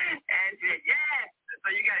 And she said, yes. So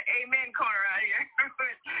you got an amen corner out here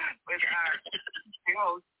with our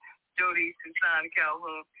host, Jolie Susan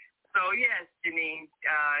Calhoun. So, yes, Janine,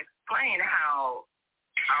 explain how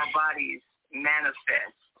our bodies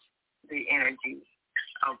manifest the energy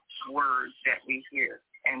of words that we hear.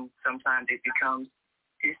 And sometimes it becomes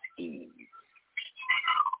dis-ease.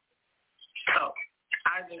 So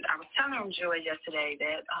I was telling Joy yesterday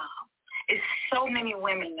that it's so many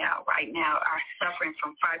women right now are suffering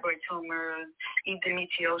from fibroid tumors,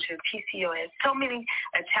 endometriosis, PCOS, so many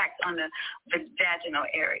attacks on the vaginal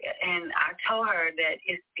area. And I told her that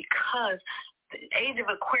it's because the age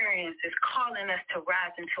of Aquarius is calling us to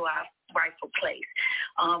rise into our rightful place.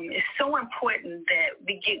 It's so important that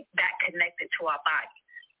we get back connected to our body.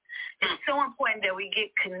 It's so important that we get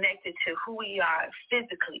connected to who we are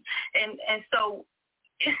physically. And so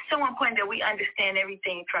it's so important that we understand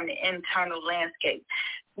everything from the internal landscape.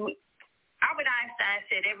 Albert Einstein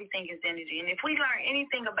said everything is energy. And if we learn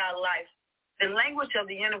anything about life, the language of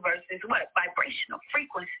the universe is what? Vibrational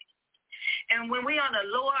frequency. And when we're on a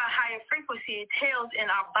lower or higher frequency, it tells in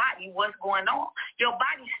our body what's going on. Your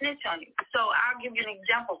body snitch on you. So I'll give you an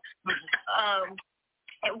example.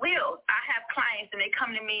 I have clients, and they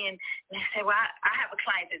come to me and they say, well, I have a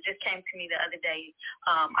client that just came to me the other day.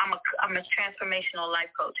 I'm a transformational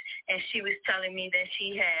life coach, and she was telling me that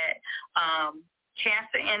she had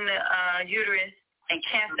cancer in the uterus and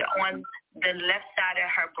cancer on the left side of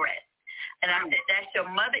her breast. And I said, that's your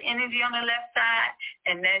mother energy on the left side,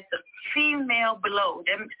 and there's a female below.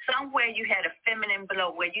 Somewhere you had a feminine below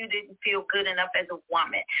where you didn't feel good enough as a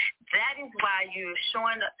woman. That is why you're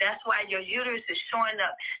showing up. That's why your uterus is showing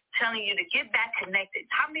up, telling you to get back connected.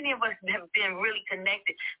 How many of us have been really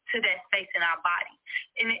connected to that space in our body?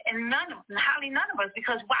 And hardly none of us,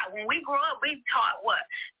 because why? When we grow up, we taught what?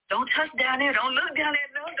 Don't touch down there. Don't look down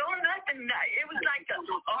there. No, don't nothing. It was like all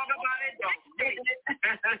about it. Right.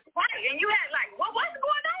 And you had what's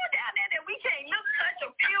going on down there that we can't look, touch,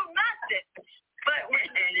 or feel nothing? But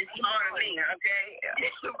and it's more of me, okay?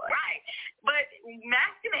 Right. But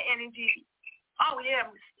masculine energy, oh,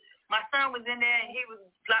 yeah, my son was in there, and he was,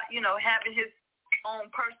 having his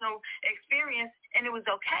own personal experience, and it was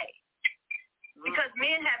okay. Because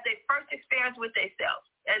men have their first experience with themselves,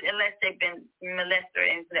 unless they've been molested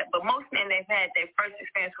and that. But most men, they've had their first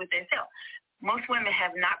experience with themselves. Most women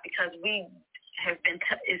have not, because we have been,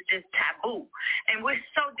 it's just taboo. And we're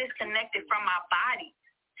so disconnected from our body.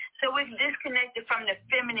 So we're disconnected from the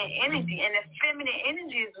feminine energy. And the feminine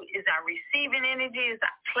energy is our receiving energy, is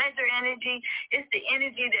our pleasure energy. It's the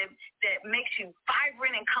energy that makes you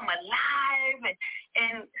vibrant and come alive.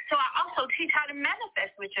 And so I also teach how to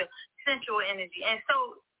manifest with your sensual energy. And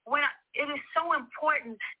so it is so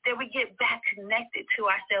important that we get back connected to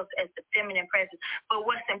ourselves as the feminine presence. But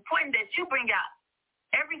what's important that you bring out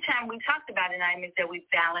every time we talked about it, is that we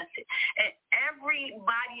balance it. And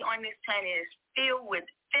everybody on this planet is filled with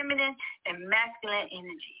feminine and masculine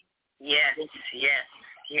energy. Yes.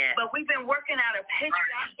 But we've been working out a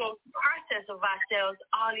patriarchal process of ourselves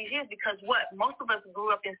all these years, because most of us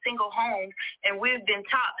grew up in single homes, and we've been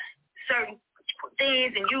taught certain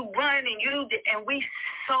things, and you run and we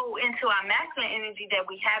so into our masculine energy that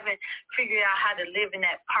we haven't figured out how to live in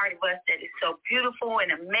that part of us that is so beautiful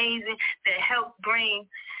and amazing, that helps bring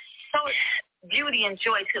so beauty and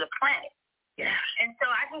joy to the planet. Yeah. And so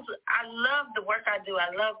I love the work I do.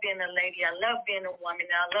 I love being a lady. I love being a woman.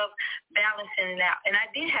 I love balancing it out. And I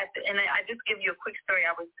did have to, and I just give you a quick story.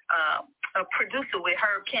 I was a producer with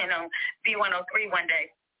Herb Kent on B103 one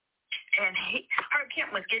day. And Herb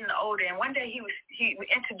Kemp was getting older, and one day he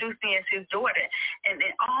introduced me as his daughter. And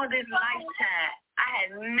in all this lifetime, I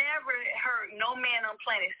had never heard no man on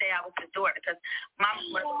planet say I was his daughter, because my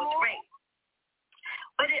mother was raped.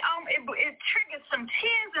 But it triggered some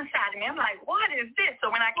tears inside of me. I'm like, what is this?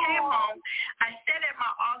 So when I came home, I sat at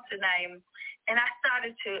my altar name, and I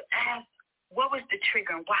started to ask, what was the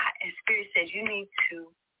trigger and why? And Spirit says, you need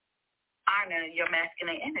to honor your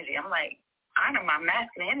masculine energy. I'm like, honor my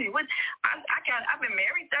masculine energy? What? I've been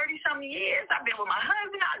married 30-something years. I've been with my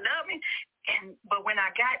husband. I love him. But when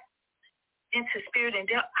I got into spirit and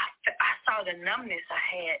depth, I saw the numbness I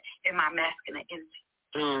had in my masculine energy.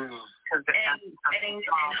 And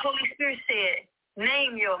Holy Spirit said,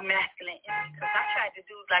 name your masculine energy. Because I tried to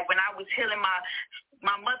do, like when I was healing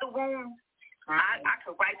my mother wound, I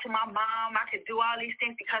could write to my mom. I could do all these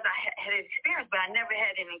things because I had an experience, but I never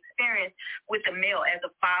had an experience with a male as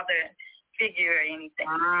a father figure or anything.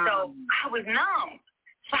 So I was numb.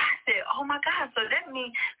 So I said, oh, my God. So that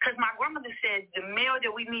means, because my grandmother said the male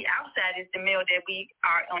that we meet outside is the male that we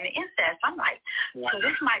are on the inside. So I'm like, so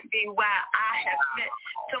this might be why I have met.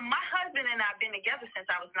 So my husband and I have been together since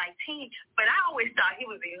I was 19, but I always thought he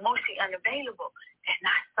was emotionally unavailable. And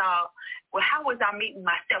I saw, well, how was I meeting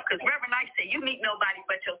myself? Because Reverend Knight said, you meet nobody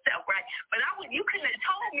but yourself, right? But you couldn't have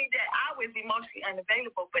told me that I was emotionally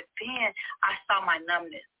unavailable. But then I saw my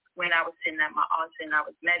numbness when I was sitting at my altar and I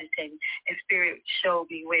was meditating, and Spirit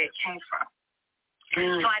showed me where it came from.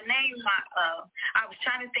 So I named I was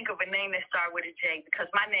trying to think of a name that started with a J,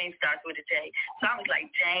 because my name starts with a J. So I was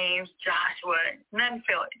like, James, Joshua, nothing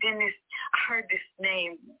felt. Then I heard this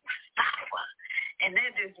name, Mustafa, and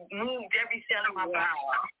that just moved every cell in my body.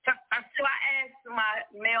 So I asked my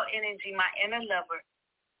male energy, my inner lover,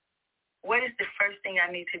 what is the first thing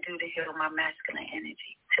I need to do to heal my masculine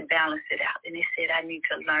energy, to balance it out? And he said, I need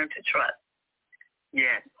to learn to trust.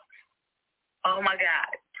 Yes. Oh, my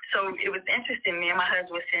God. So it was interesting. Me and my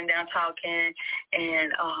husband were sitting down talking,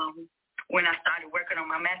 and when I started working on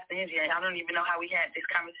my masculine energy, I don't even know how we had this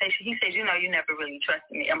conversation. He said, you know, you never really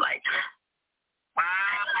trusted me. I'm like,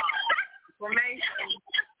 wow.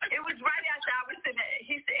 It was right after I was sitting there.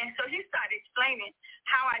 He said, and so he started explaining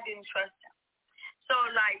how I didn't trust him. So,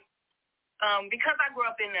 like, because I grew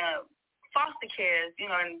up in foster care,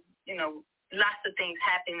 lots of things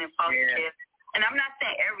happen in foster care. And I'm not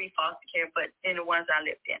saying every foster care, but in the ones I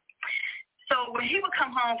lived in. So when he would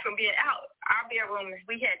come home from being out, our bedroom,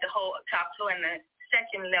 we had the whole top floor, and the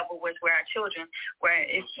second level was where our children were.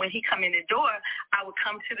 When he come in the door, I would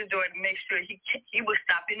come to the door to make sure he would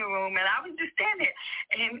stop in the room, and I was just standing there.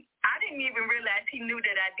 And I didn't even realize he knew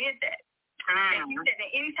that I did that. And he said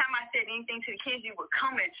that anytime I said anything to the kids, you would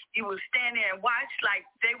come and you would stand there and watch like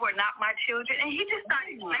they were not my children. And he just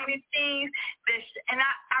started explaining things. And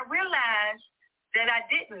I realized that I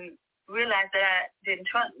didn't realize that I didn't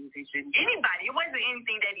trust anybody. It wasn't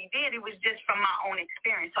anything that he did. It was just from my own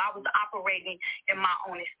experience. So I was operating in my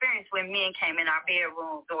own experience when men came in our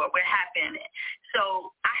bedrooms or what happened.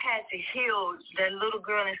 So I had to heal the little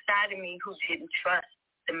girl inside of me who didn't trust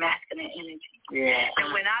the masculine energy. Yeah.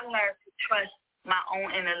 And when I learned to trust my own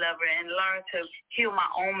inner lover and learned to heal my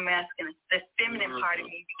own masculine, the feminine part of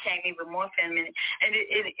me became even more feminine. And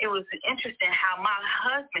it was interesting how my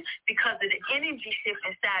husband, because of the energy shift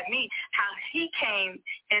inside me, how he came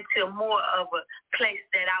into more of a place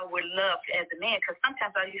that I would love as a man. Because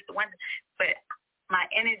sometimes I used to wonder, but my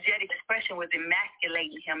energetic expression was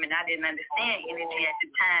emasculating him, and I didn't understand energy at the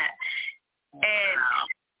time. And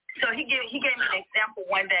so he gave me an example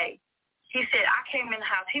one day. He said, I came in the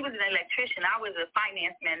house. He was an electrician. I was a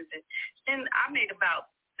finance manager. And I made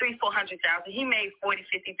about $300,000-$400,000. He made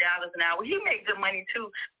 $40,000-$50,000 an hour. He made good money, too.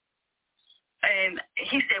 And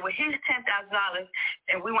he said, well, here's $10,000,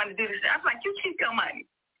 and we want to do this. I was like, you keep your money.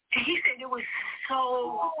 And he said it was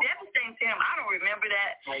so devastating to him. I don't remember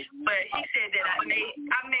that. But he said that I made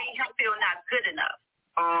him feel not good enough.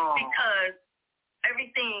 Because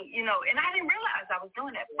everything, and I didn't realize I was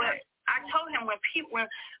doing that. But I told him when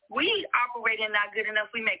we operate in not good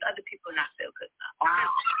enough, we make other people not feel good enough.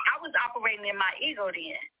 I was operating in my ego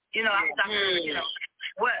then. I was operating,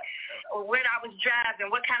 what I was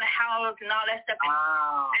driving, what kind of house and all that stuff.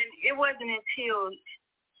 And it wasn't until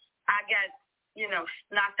I got,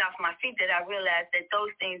 knocked off my feet that I realized that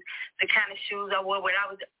those things, the kind of shoes I wore, what I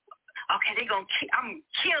was, okay, I'm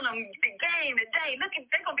killing them, the game, the day. Look,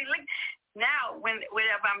 they're going to be looking. Now,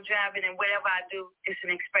 whenever I'm driving and whatever I do, it's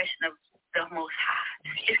an expression of the Most High.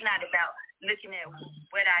 It's not about looking at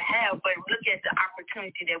what I have, but look at the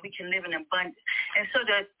opportunity that we can live in abundance. And so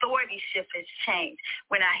the authority shift has changed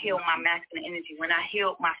when I healed my masculine energy, when I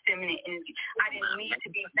healed my feminine energy. I didn't need to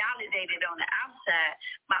be validated on the outside.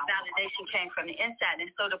 My validation came from the inside.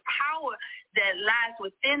 And so the power that lies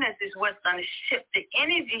within us is what's going to shift, the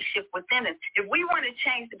energy shift within us. If we want to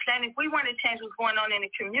change the planet, if we want to change what's going on in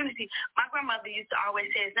the community, my grandmother used to always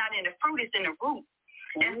say it's not in the fruit, it's in the root.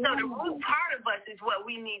 And so the root part of us is what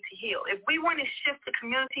we need to heal. If we want to shift the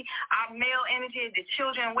community, our male energy, the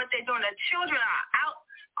children, what they're doing, the children are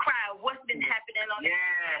outcrying what's been happening on the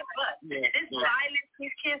bus. This violence,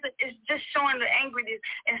 these kids, is just showing the angriness.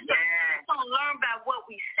 And so they don't learn by what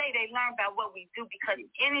we say, they learn by what we do, because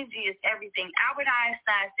energy is everything. Albert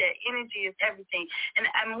Einstein said energy is everything.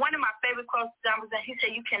 And one of my favorite quotes, he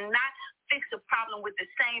said, you cannot fix a problem with the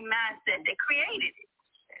same mindset that created it.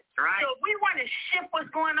 Right. So if we want to shift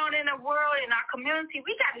what's going on in the world, in our community,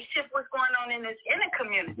 we got to shift what's going on in this inner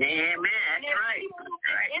community. Yeah, man, that's right. We move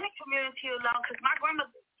the inner community along, because my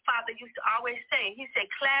grandfather used to always say, he said,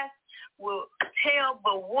 class will tell,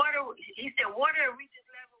 but water, he said, water reaches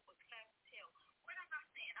level, but class will tell. What am I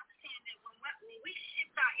saying? I'm saying that when we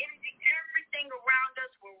shift our energy, everything around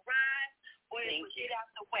us will rise or it will get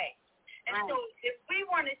out the way. And so if we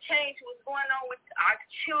want to change what's going on with our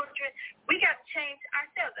children, we got to change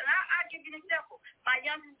ourselves. And I'll give you an example. My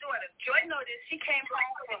youngest daughter, Joy noticed, she came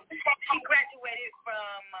home she graduated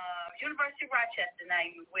from University of Rochester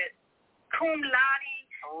with cum laude,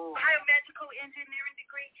 biomedical engineering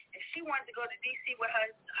degree, and she wanted to go to D.C. with her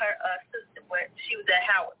sister, where she was at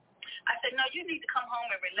Howard. I said, no, you need to come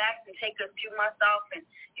home and relax and take a few months off, and,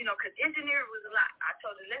 because engineering was a lot. I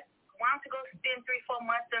told her, why don't you go spend 3-4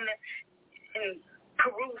 months in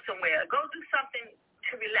Peru somewhere. Go do something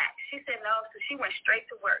to relax. She said no, so she went straight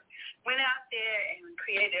to work. Went out there and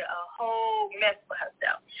created a whole mess for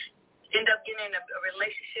herself. Ended up getting in a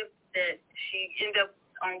relationship that she ended up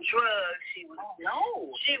on drugs. She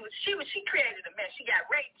created a mess. She got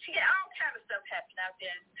raped. She got all kind of stuff happening out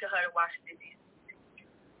there to her in Washington, D.C.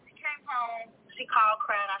 She came home. She called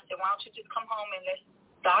crying. I said, why don't you just come home and let's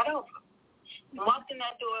start over? Walked in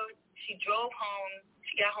that door. She drove home.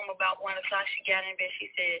 She got home about 1 o'clock. She got in bed. She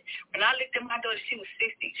said, when I looked at my daughter, she was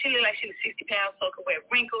 60. She looked like she was 60 pounds soaking wet,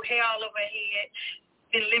 wrinkled, hair all over her head,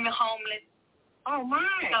 been living homeless. Oh, my.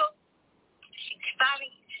 So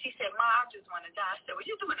she said, Ma, I just want to die. I said, well,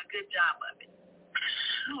 you're doing a good job of it.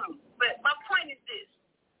 But my point is this.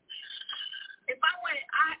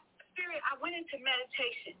 I went into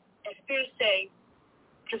meditation, and Spirit say,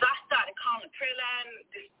 because I started calling the prayer line,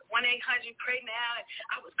 this 1-800-PRAY NOW, and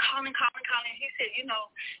I was calling. He said,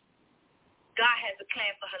 God has a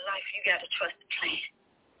plan for her life. You got to trust the plan.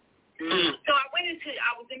 So I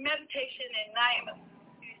was in meditation, and Neiighbor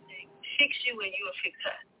said, fix you and you will fix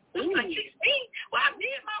her. Like, fix me? Well, I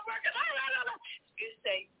did my work. Spirit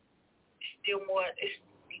say, still more, it's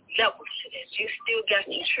levels to this. You still got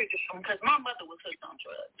some triggers from, because my mother was hooked on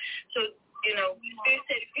drugs. So, Spirit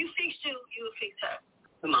said, if you fix you, you will fix her.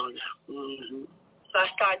 Come on now. So I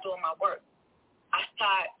started doing my work. I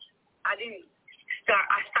started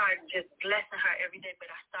just blessing her every day, but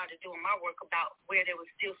I started doing my work about where there was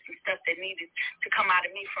still some stuff that needed to come out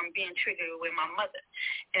of me from being triggered with my mother.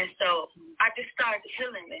 And so I just started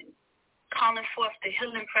healing and calling forth the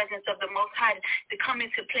healing presence of the Most High to come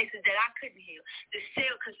into places that I couldn't heal. The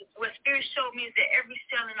cell, because what Spirit showed me is that every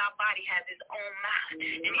cell in our body has its own mind.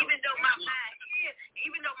 And even though my mind is,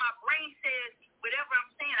 even though my brain says, whatever I'm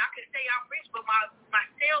saying, I could say I'm rich, but my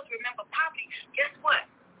cells remember poverty. Guess what?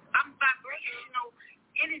 I'm vibrational.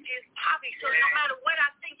 Energy is poverty. So no matter what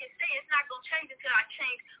I think and say, it's not going to change until I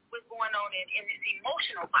change what's going on in this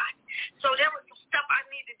emotional body. So there was some stuff I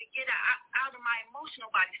needed to get out of my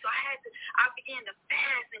emotional body. So I began to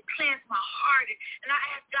fast and cleanse my heart. And I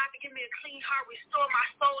asked God to give me a clean heart, restore my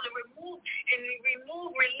soul, and remove,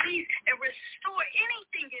 release, and restore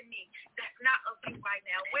anything in me that's not of you right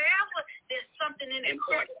now. Wherever there's something in the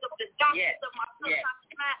corners of the darkness of my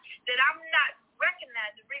subconscious mind that I'm not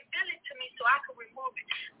recognizing, reveal it to me so I can remove it.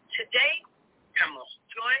 Today,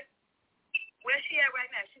 Joy, where's she at right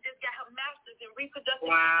now? She just got her master's in reproductive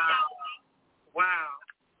physiology. Wow.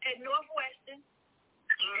 At Northwestern.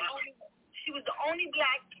 She was the only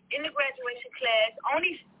black in the graduation class,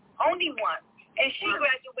 only one. And she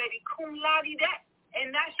graduated cum laude, and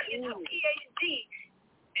now she is a PhD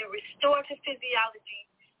in restorative physiology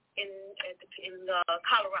in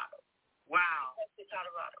Colorado. Wow.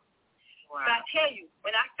 Colorado. Wow. But I tell you,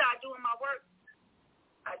 when I started doing my work,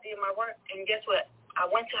 I did my work, and guess what? I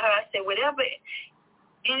went to her, I said, whatever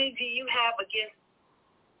energy you have against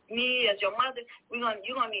me as your mother, you're going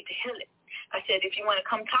to need to heal it. I said, if you want to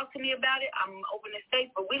come talk to me about it, I'm open to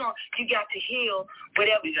space, but you got to heal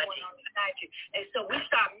whatever's going on inside you. And so we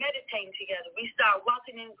start meditating together. We start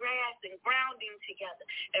walking in grass and grounding together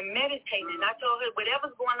and meditating. And I told her,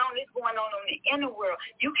 whatever's going on is going on the inner world.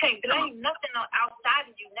 You can't blame nothing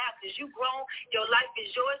outside of you now because you've grown. Your life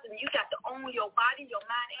is yours, and you got to own your body, your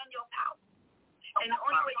mind, and your power. And the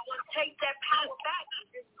only way you're going to take that power back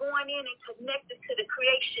is going in and connecting to the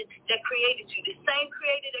creation that created you. The same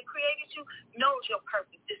creator that created you knows your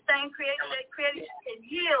purpose. The same creator that created you can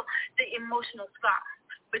heal the emotional scars.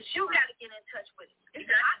 But you got to get in touch with it.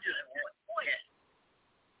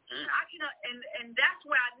 And that's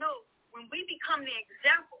where I know when we become the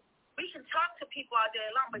example, we can talk to people all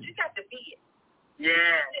day long, but you got to be it. Yeah.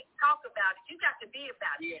 You can't talk about it. You got to be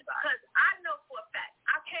about it. Because I know for a fact,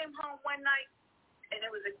 I came home one night, and there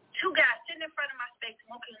was two guys sitting in front of my face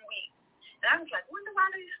smoking weed. And I was like, wonder why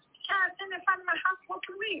these guys sitting in front of my house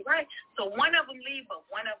smoking weed, right? So one of them leave, but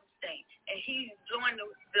one of them stayed. And he's blowing the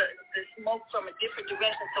smoke from a different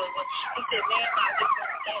direction. So he said, man,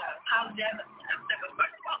 how's that? I said, well,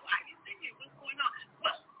 first of all, why are you sitting here? What's going on?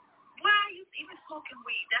 Well, why are you even smoking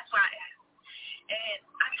weed? That's why I asked. And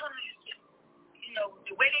I told him,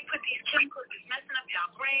 the way they put these chemicals is messing up your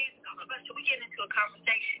brains. So we get into a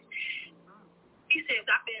conversation. He said,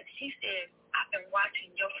 I've been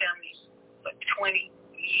watching your family for 20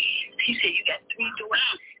 years. He said, you got 3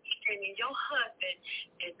 daughters. He said, and your husband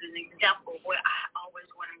is an example of what I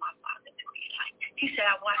always wanted my father to be like. He said,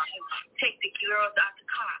 I watched him take the girls out the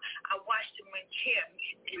car. I watched him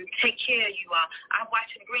take care of you all. I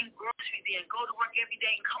watched him bring groceries in, go to work every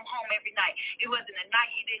day and come home every night. It wasn't a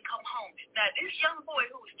night he didn't come home. Now, this young boy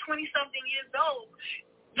who was 20-something years old,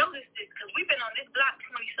 notice this, because we've been on this block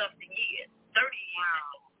 20-something years. 30 years.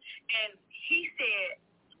 Wow. And he said,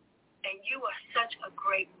 and you are such a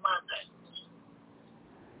great mother.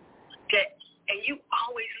 And you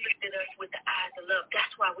always looked at us with the eyes of love.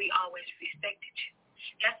 That's why we always respected you.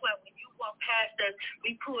 That's why when you walked past us,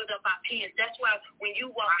 we pulled up our pants. That's why when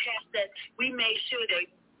you walked past us, we made sure that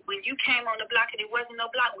when you came on the block and it wasn't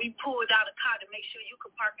no block, we pulled out a car to make sure you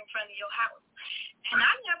could park in front of your house. And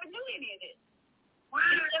I never knew any of this. Wow.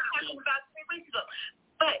 We were just talking about 3 weeks ago.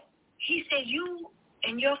 But he said, you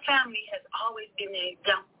and your family has always been an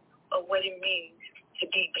example of what it means to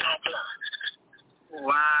be Black love.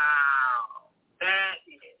 Wow. That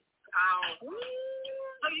is powerful.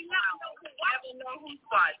 So you never know who's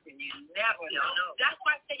watching. You never know. That's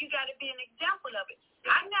why I said you got to be an example of it.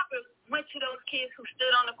 I never went to those kids who stood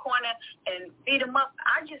on the corner and beat them up.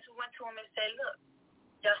 I just went to them and said, look,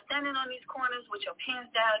 y'all standing on these corners with your pants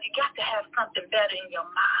down, you got to have something better in your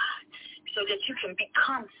mind so that you can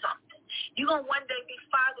become something. You're going to one day be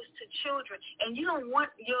fathers to children, and you don't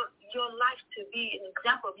want your life to be an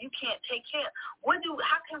example of you can't take care.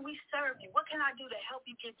 How can we serve you? What can I do to help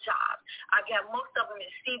you get jobs? I got most of them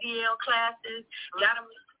in CDL classes, got them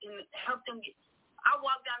and help them get. I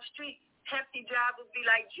walk down the street, hefty drivers be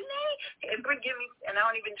like, and give me, and I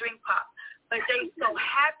don't even drink pop. But they so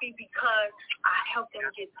happy because I helped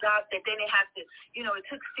them get jobs that they didn't have to, it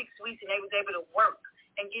took 6 weeks and they was able to work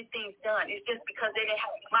and get things done. It's just because they didn't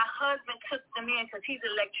have. My husband took them in because he's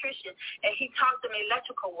an electrician, and he taught them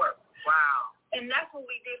electrical work. Wow. And that's what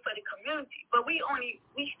we did for the community. But we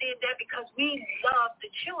did that because we love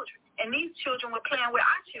the children, and these children were playing with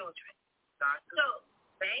our children. So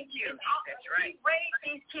thank you. That's right. We raised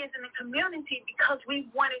these kids in the community because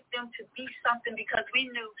we wanted them to be something because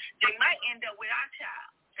we knew they might end up with our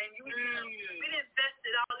child. And we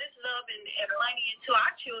invested all this love and money into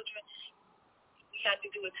our children. We had to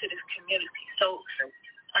do it to this community. So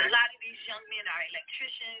a lot of these young men are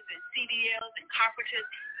electricians and CDLs and carpenters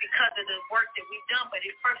because of the work that we've done. But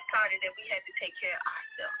it first started that we had to take care of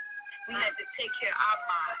ourselves. We had to take care of our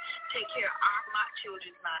mind, take care of my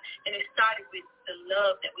children's mind. And it started with the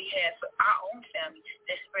love that we had for our own family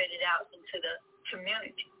that spread it out into the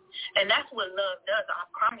community. And that's what love does. I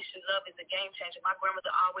promise you, love is a game changer. My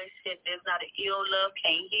grandmother always said there's not an ill love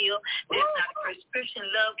can't heal. There's not a prescription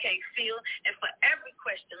love can't feel. And for every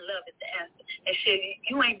question, love is the answer. And she said,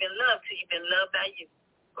 you ain't been loved till you've been loved by you.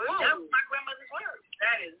 That was my grandmother's words.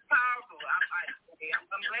 That is powerful.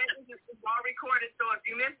 I'm glad this is all recorded. So if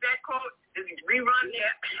you missed that quote, just rerun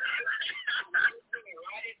that.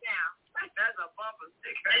 Write it down. That's a bumper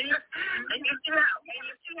sticker. And you see how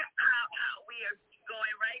we are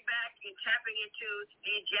going right back and tapping into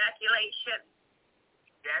the ejaculation.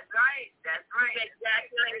 That's right. That's right.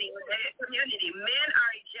 Ejaculating in the community. Men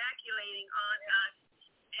are ejaculating on us.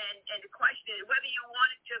 And the question is whether you want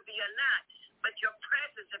it to be or not. but your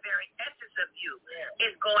presence, the very essence of you,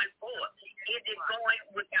 is going forth. Is it going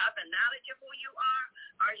without the knowledge of who you are,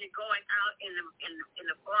 or is it going out in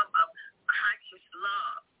the form of conscious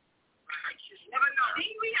love? Never know.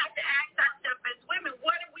 See, we have to ask ourselves as women,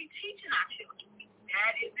 what are we teaching our children?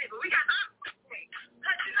 That is it. We got to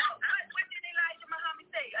because you know, what did Elijah Muhammad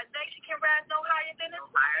say? A nation can rise no higher than a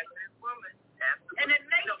woman. And a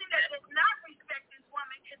nation that does not respect this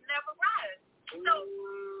woman can never rise. So,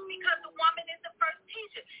 because the woman is the first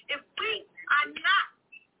teacher. If we are not,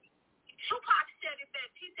 Tupac said it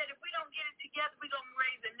best. He said, if we don't get it together, we're going to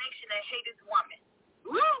raise a nation that hates its woman.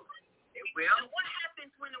 Woo! It will. And what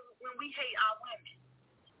happens when we hate our women?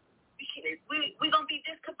 We're going to be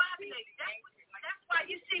discombobulated. That's why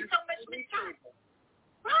you see so much mistrust.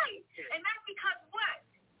 Right. And that's because what?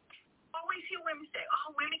 Always hear women say,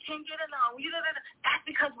 oh, women can't get along. That's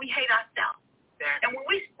because we hate ourselves. And when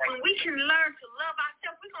we can learn to love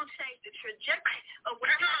ourselves, we're going to change the trajectory of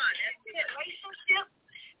what relationship.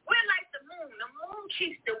 We're like the moon. The moon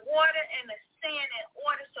keeps the water and the sand in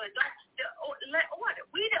order, so it don't let order.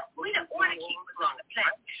 We the order keepers on the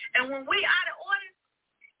planet. And when we out of order,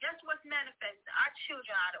 guess what's manifested? Our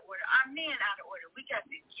children out of order, our men out of order. We got to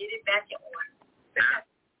get it back in order.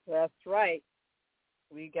 That's right.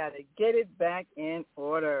 We got to get it back in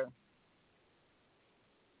order.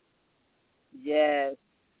 Yes.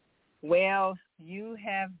 Well, you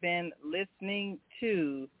have been listening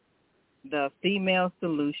to the Female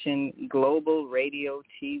Solution Global Radio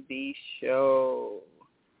TV show.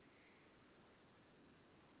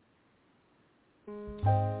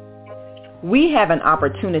 We have an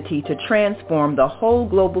opportunity to transform the whole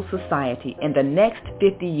global society in the next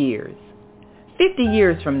 50 years. 50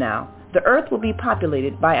 years from now, the earth will be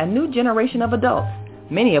populated by a new generation of adults,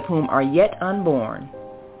 many of whom are yet unborn.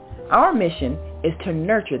 Our mission is to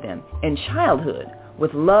nurture them in childhood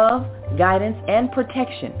with love, guidance, and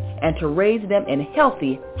protection, and to raise them in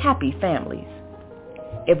healthy, happy families.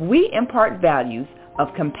 If we impart values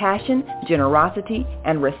of compassion, generosity,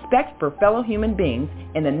 and respect for fellow human beings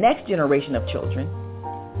in the next generation of children,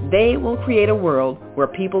 they will create a world where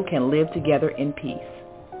people can live together in peace.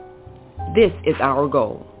 This is our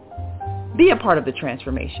goal. Be a part of the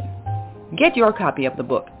transformation. Get your copy of the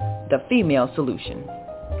book, The Female Solution.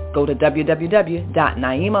 Go to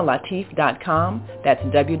www.neighboship.com. That's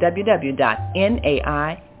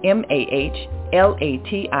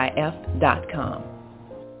www.neighboship.com.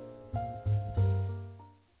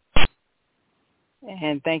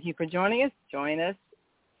 And thank you for joining us. Join us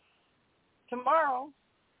tomorrow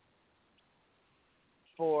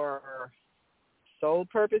for Soul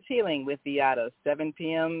Purpose Healing with Beata, 7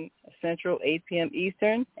 p.m. Central, 8 p.m.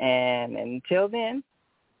 Eastern. And until then,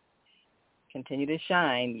 continue to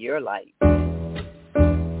shine your light.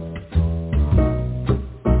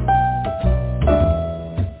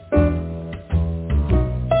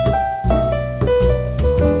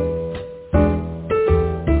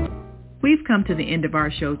 We've come to the end of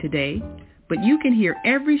our show today, but you can hear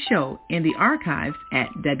every show in the archives at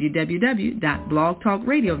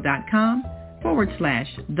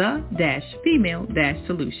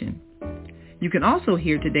www.blogtalkradio.com/the-female-solution. You can also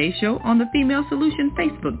hear today's show on the Female Solution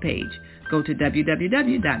Facebook page. Go to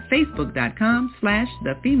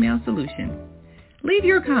www.facebook.com/thefemalesolution. Leave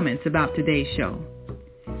your comments about today's show.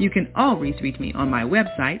 You can always reach me on my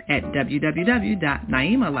website at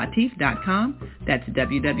www.neighboship.com. That's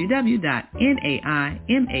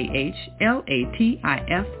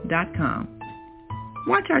www.neighboship.com.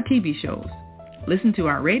 Watch our TV shows, listen to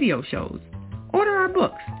our radio shows, order our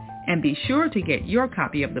books, and be sure to get your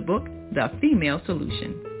copy of the book, The Female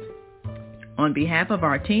Solution. On behalf of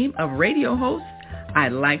our team of radio hosts,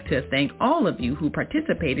 I'd like to thank all of you who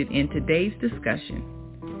participated in today's discussion.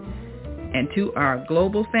 And to our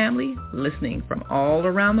global family listening from all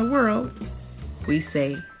around the world, we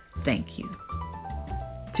say thank you.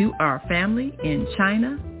 To our family in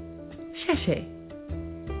China, Sheshe,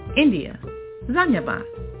 India, Zanyaba,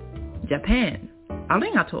 Japan,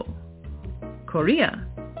 Arigato, Korea,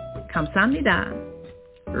 Kamsahamnida,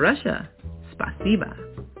 Russia, Spasiba,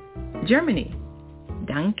 Germany,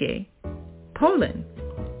 Danke, Poland,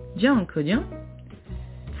 Dziękuję,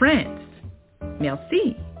 France,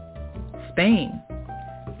 Merci, Spain,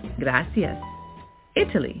 Gracias,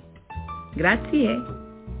 Italy, Grazie,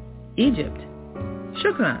 Egypt,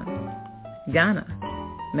 Shukran, Ghana,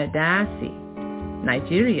 Medasi,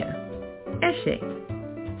 Nigeria, Eshe,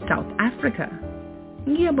 South Africa,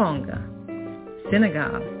 Ngiyabonga,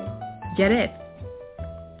 Senegal, Geret,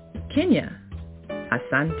 Kenya,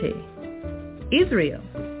 Asante, Israel,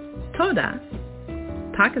 Toda,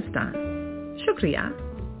 Pakistan, Shukriya,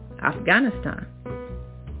 Afghanistan,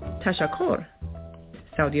 Tashakkur.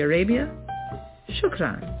 Saudi Arabia,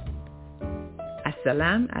 Shukran.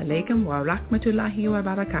 Assalamu alaikum wa rahmatullahi wa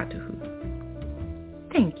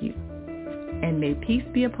barakatuhu. Thank you, and may peace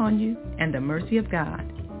be upon you and the mercy of God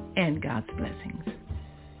and God's blessings.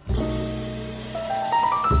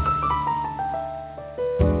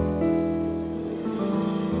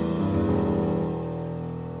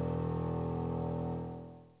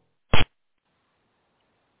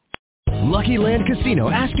 Lucky Land Casino,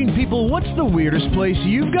 asking people, what's the weirdest place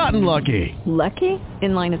you've gotten lucky? Lucky?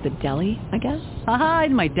 In line at the deli, I guess? Aha,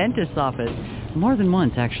 in my dentist's office. More than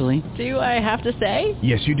once, actually. Do I have to say?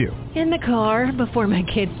 Yes, you do. In the car before my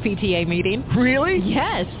kids' PTA meeting. Really?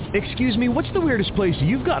 Yes. Excuse me, what's the weirdest place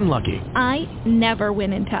you've gotten lucky? I never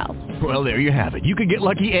win and tell. Well, there you have it. You can get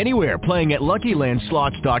lucky anywhere, playing at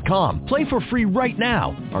LuckyLandSlots.com. Play for free right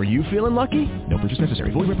now. Are you feeling lucky? No purchase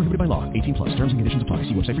necessary. Void where prohibited by law. 18+. Terms and conditions apply.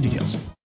 See website for details.